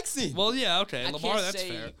 Jackson. Well, yeah, okay, I Lamar. can't That's say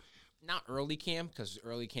fair. not early Cam, because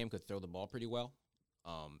early Cam could throw the ball pretty well.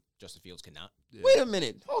 Justin Fields could not. Yeah. Wait a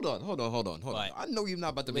minute. Hold on. But I know you're not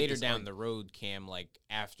about to Later make this down argument. the road, Cam, like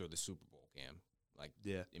after the Super Bowl, Cam, like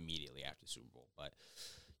Yeah. immediately after the Super Bowl. But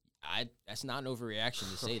that's not an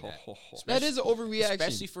overreaction to say that. That is an overreaction.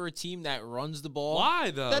 Especially for a team that runs the ball.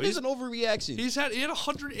 Why though? That He's- is an overreaction. He had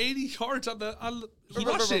 180 yards on the He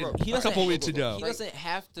rushing doesn't- He a couple doesn't- weeks ago. He doesn't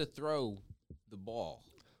have to throw the ball.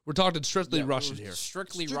 We're talking strictly Yeah, Russian here.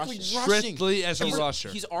 Strictly Strictly Russian. rushing. Strictly as a He's-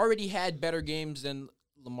 rusher. He's already had better games than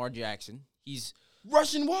Lamar Jackson. He's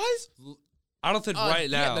Russian wise? I don't think right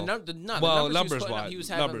now. Yeah, the well, numbers he was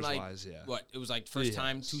having numbers like wise, yeah. what it was like first He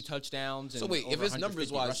time has. 2 touchdowns. And So wait, if over it's 150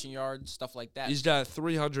 numbers-wise- rushing yards, stuff like that. He's got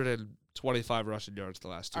 325 rushing yards the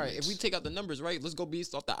last 2 All right, weeks. if we take out the numbers, right, let's go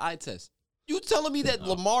based off the eye test. You telling me that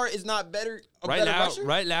Lamar is not better? Right now,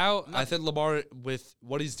 rusher? I think Lamar, with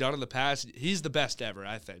what he's done in the past, he's the best ever.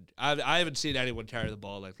 I think I haven't seen anyone carry the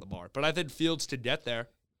ball like Lamar, but I think Fields to get there.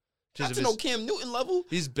 'Cause That's of no his- Cam Newton level.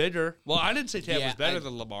 He's bigger. Well, I didn't say Tam Yeah, was better I-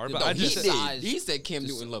 than Lamar, no, but No, I he just, did. size- He said Cam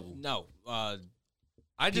Newton level. No,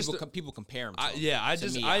 I just, people compare him. To him. yeah, I To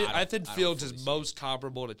just, me, I don't- think don't Fields fully is see most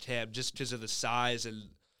comparable to Tam just because of the size and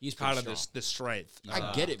He's kind pretty of strong. the strength.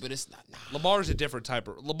 I get it, but it's not. Nah. Lamar's a different type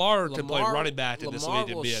of. Lamar can play Lamar- running back in this Lamar league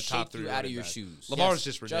and will be a top shake 3 you out of running your back. shoes. Lamar's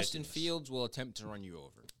just Justin ridiculous. Fields will attempt to run you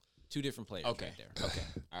over. 2 different players Okay. right there. Okay.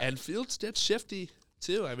 And Fields gets shifty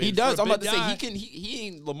too. I mean, He does. for a I'm about big to say guy- he can. He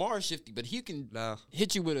ain't Lamar shifty, but he can No,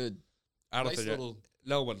 hit you with a I don't nice think little.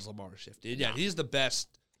 no one's Lamar shifty. Yeah, Nah. he's the best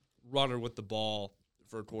runner with the ball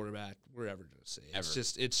for a quarterback we're ever going to see. It's Ever.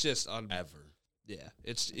 just Ever. yeah.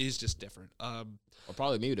 He's just different. Or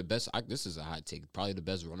probably maybe the best. This is a hot take. Probably the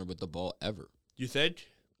best runner with the ball ever. You think?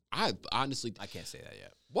 I honestly. I can't say that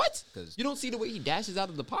yet. What? 'Cause- You don't see the way he dashes out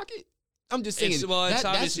of the pocket? I'm just saying. It's that's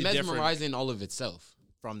obviously different. mesmerizing all of itself.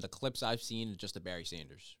 From the clips I've seen, just a Barry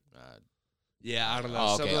Sanders. Yeah, I don't know.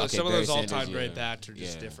 Oh, some okay, of, okay, some of Barry those all-time Sanders, great yeah. bats are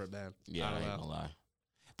just Yeah. different, man. Yeah, I I don't ain't know. gonna lie.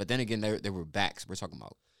 But then again, they were backs. We're talking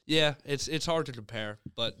about. Yeah, it's hard to compare,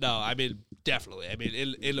 but no, I mean definitely. I mean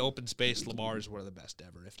in open space, Lamar is one of the best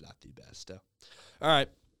ever, if not the best. All right,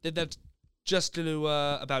 that's just to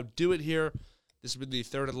about do it here. This has been the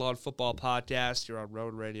Third and Long Football Podcast here on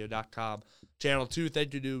RowanRadio.com. Channel 2,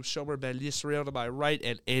 thank you to Shomer Ben Yisrael to my right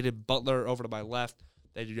and Aiden Butler over to my left.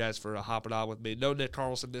 Thank you guys for hopping on with me. No Nick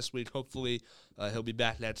Carlson this week. Hopefully, he'll be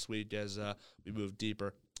back next week as we move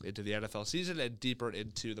deeper into the NFL season and deeper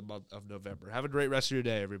into the month of November. Have a great rest of your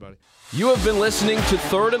day, everybody. You have been listening to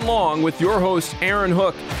Third and Long with your hosts Aaron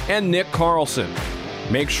Hook and Nick Carlson.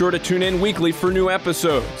 Make sure to tune in weekly for new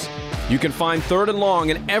episodes. You can find Third and Long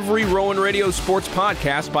in every Rowan Radio Sports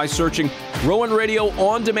podcast by searching Rowan Radio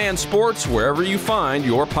On Demand Sports wherever you find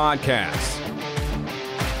your podcasts.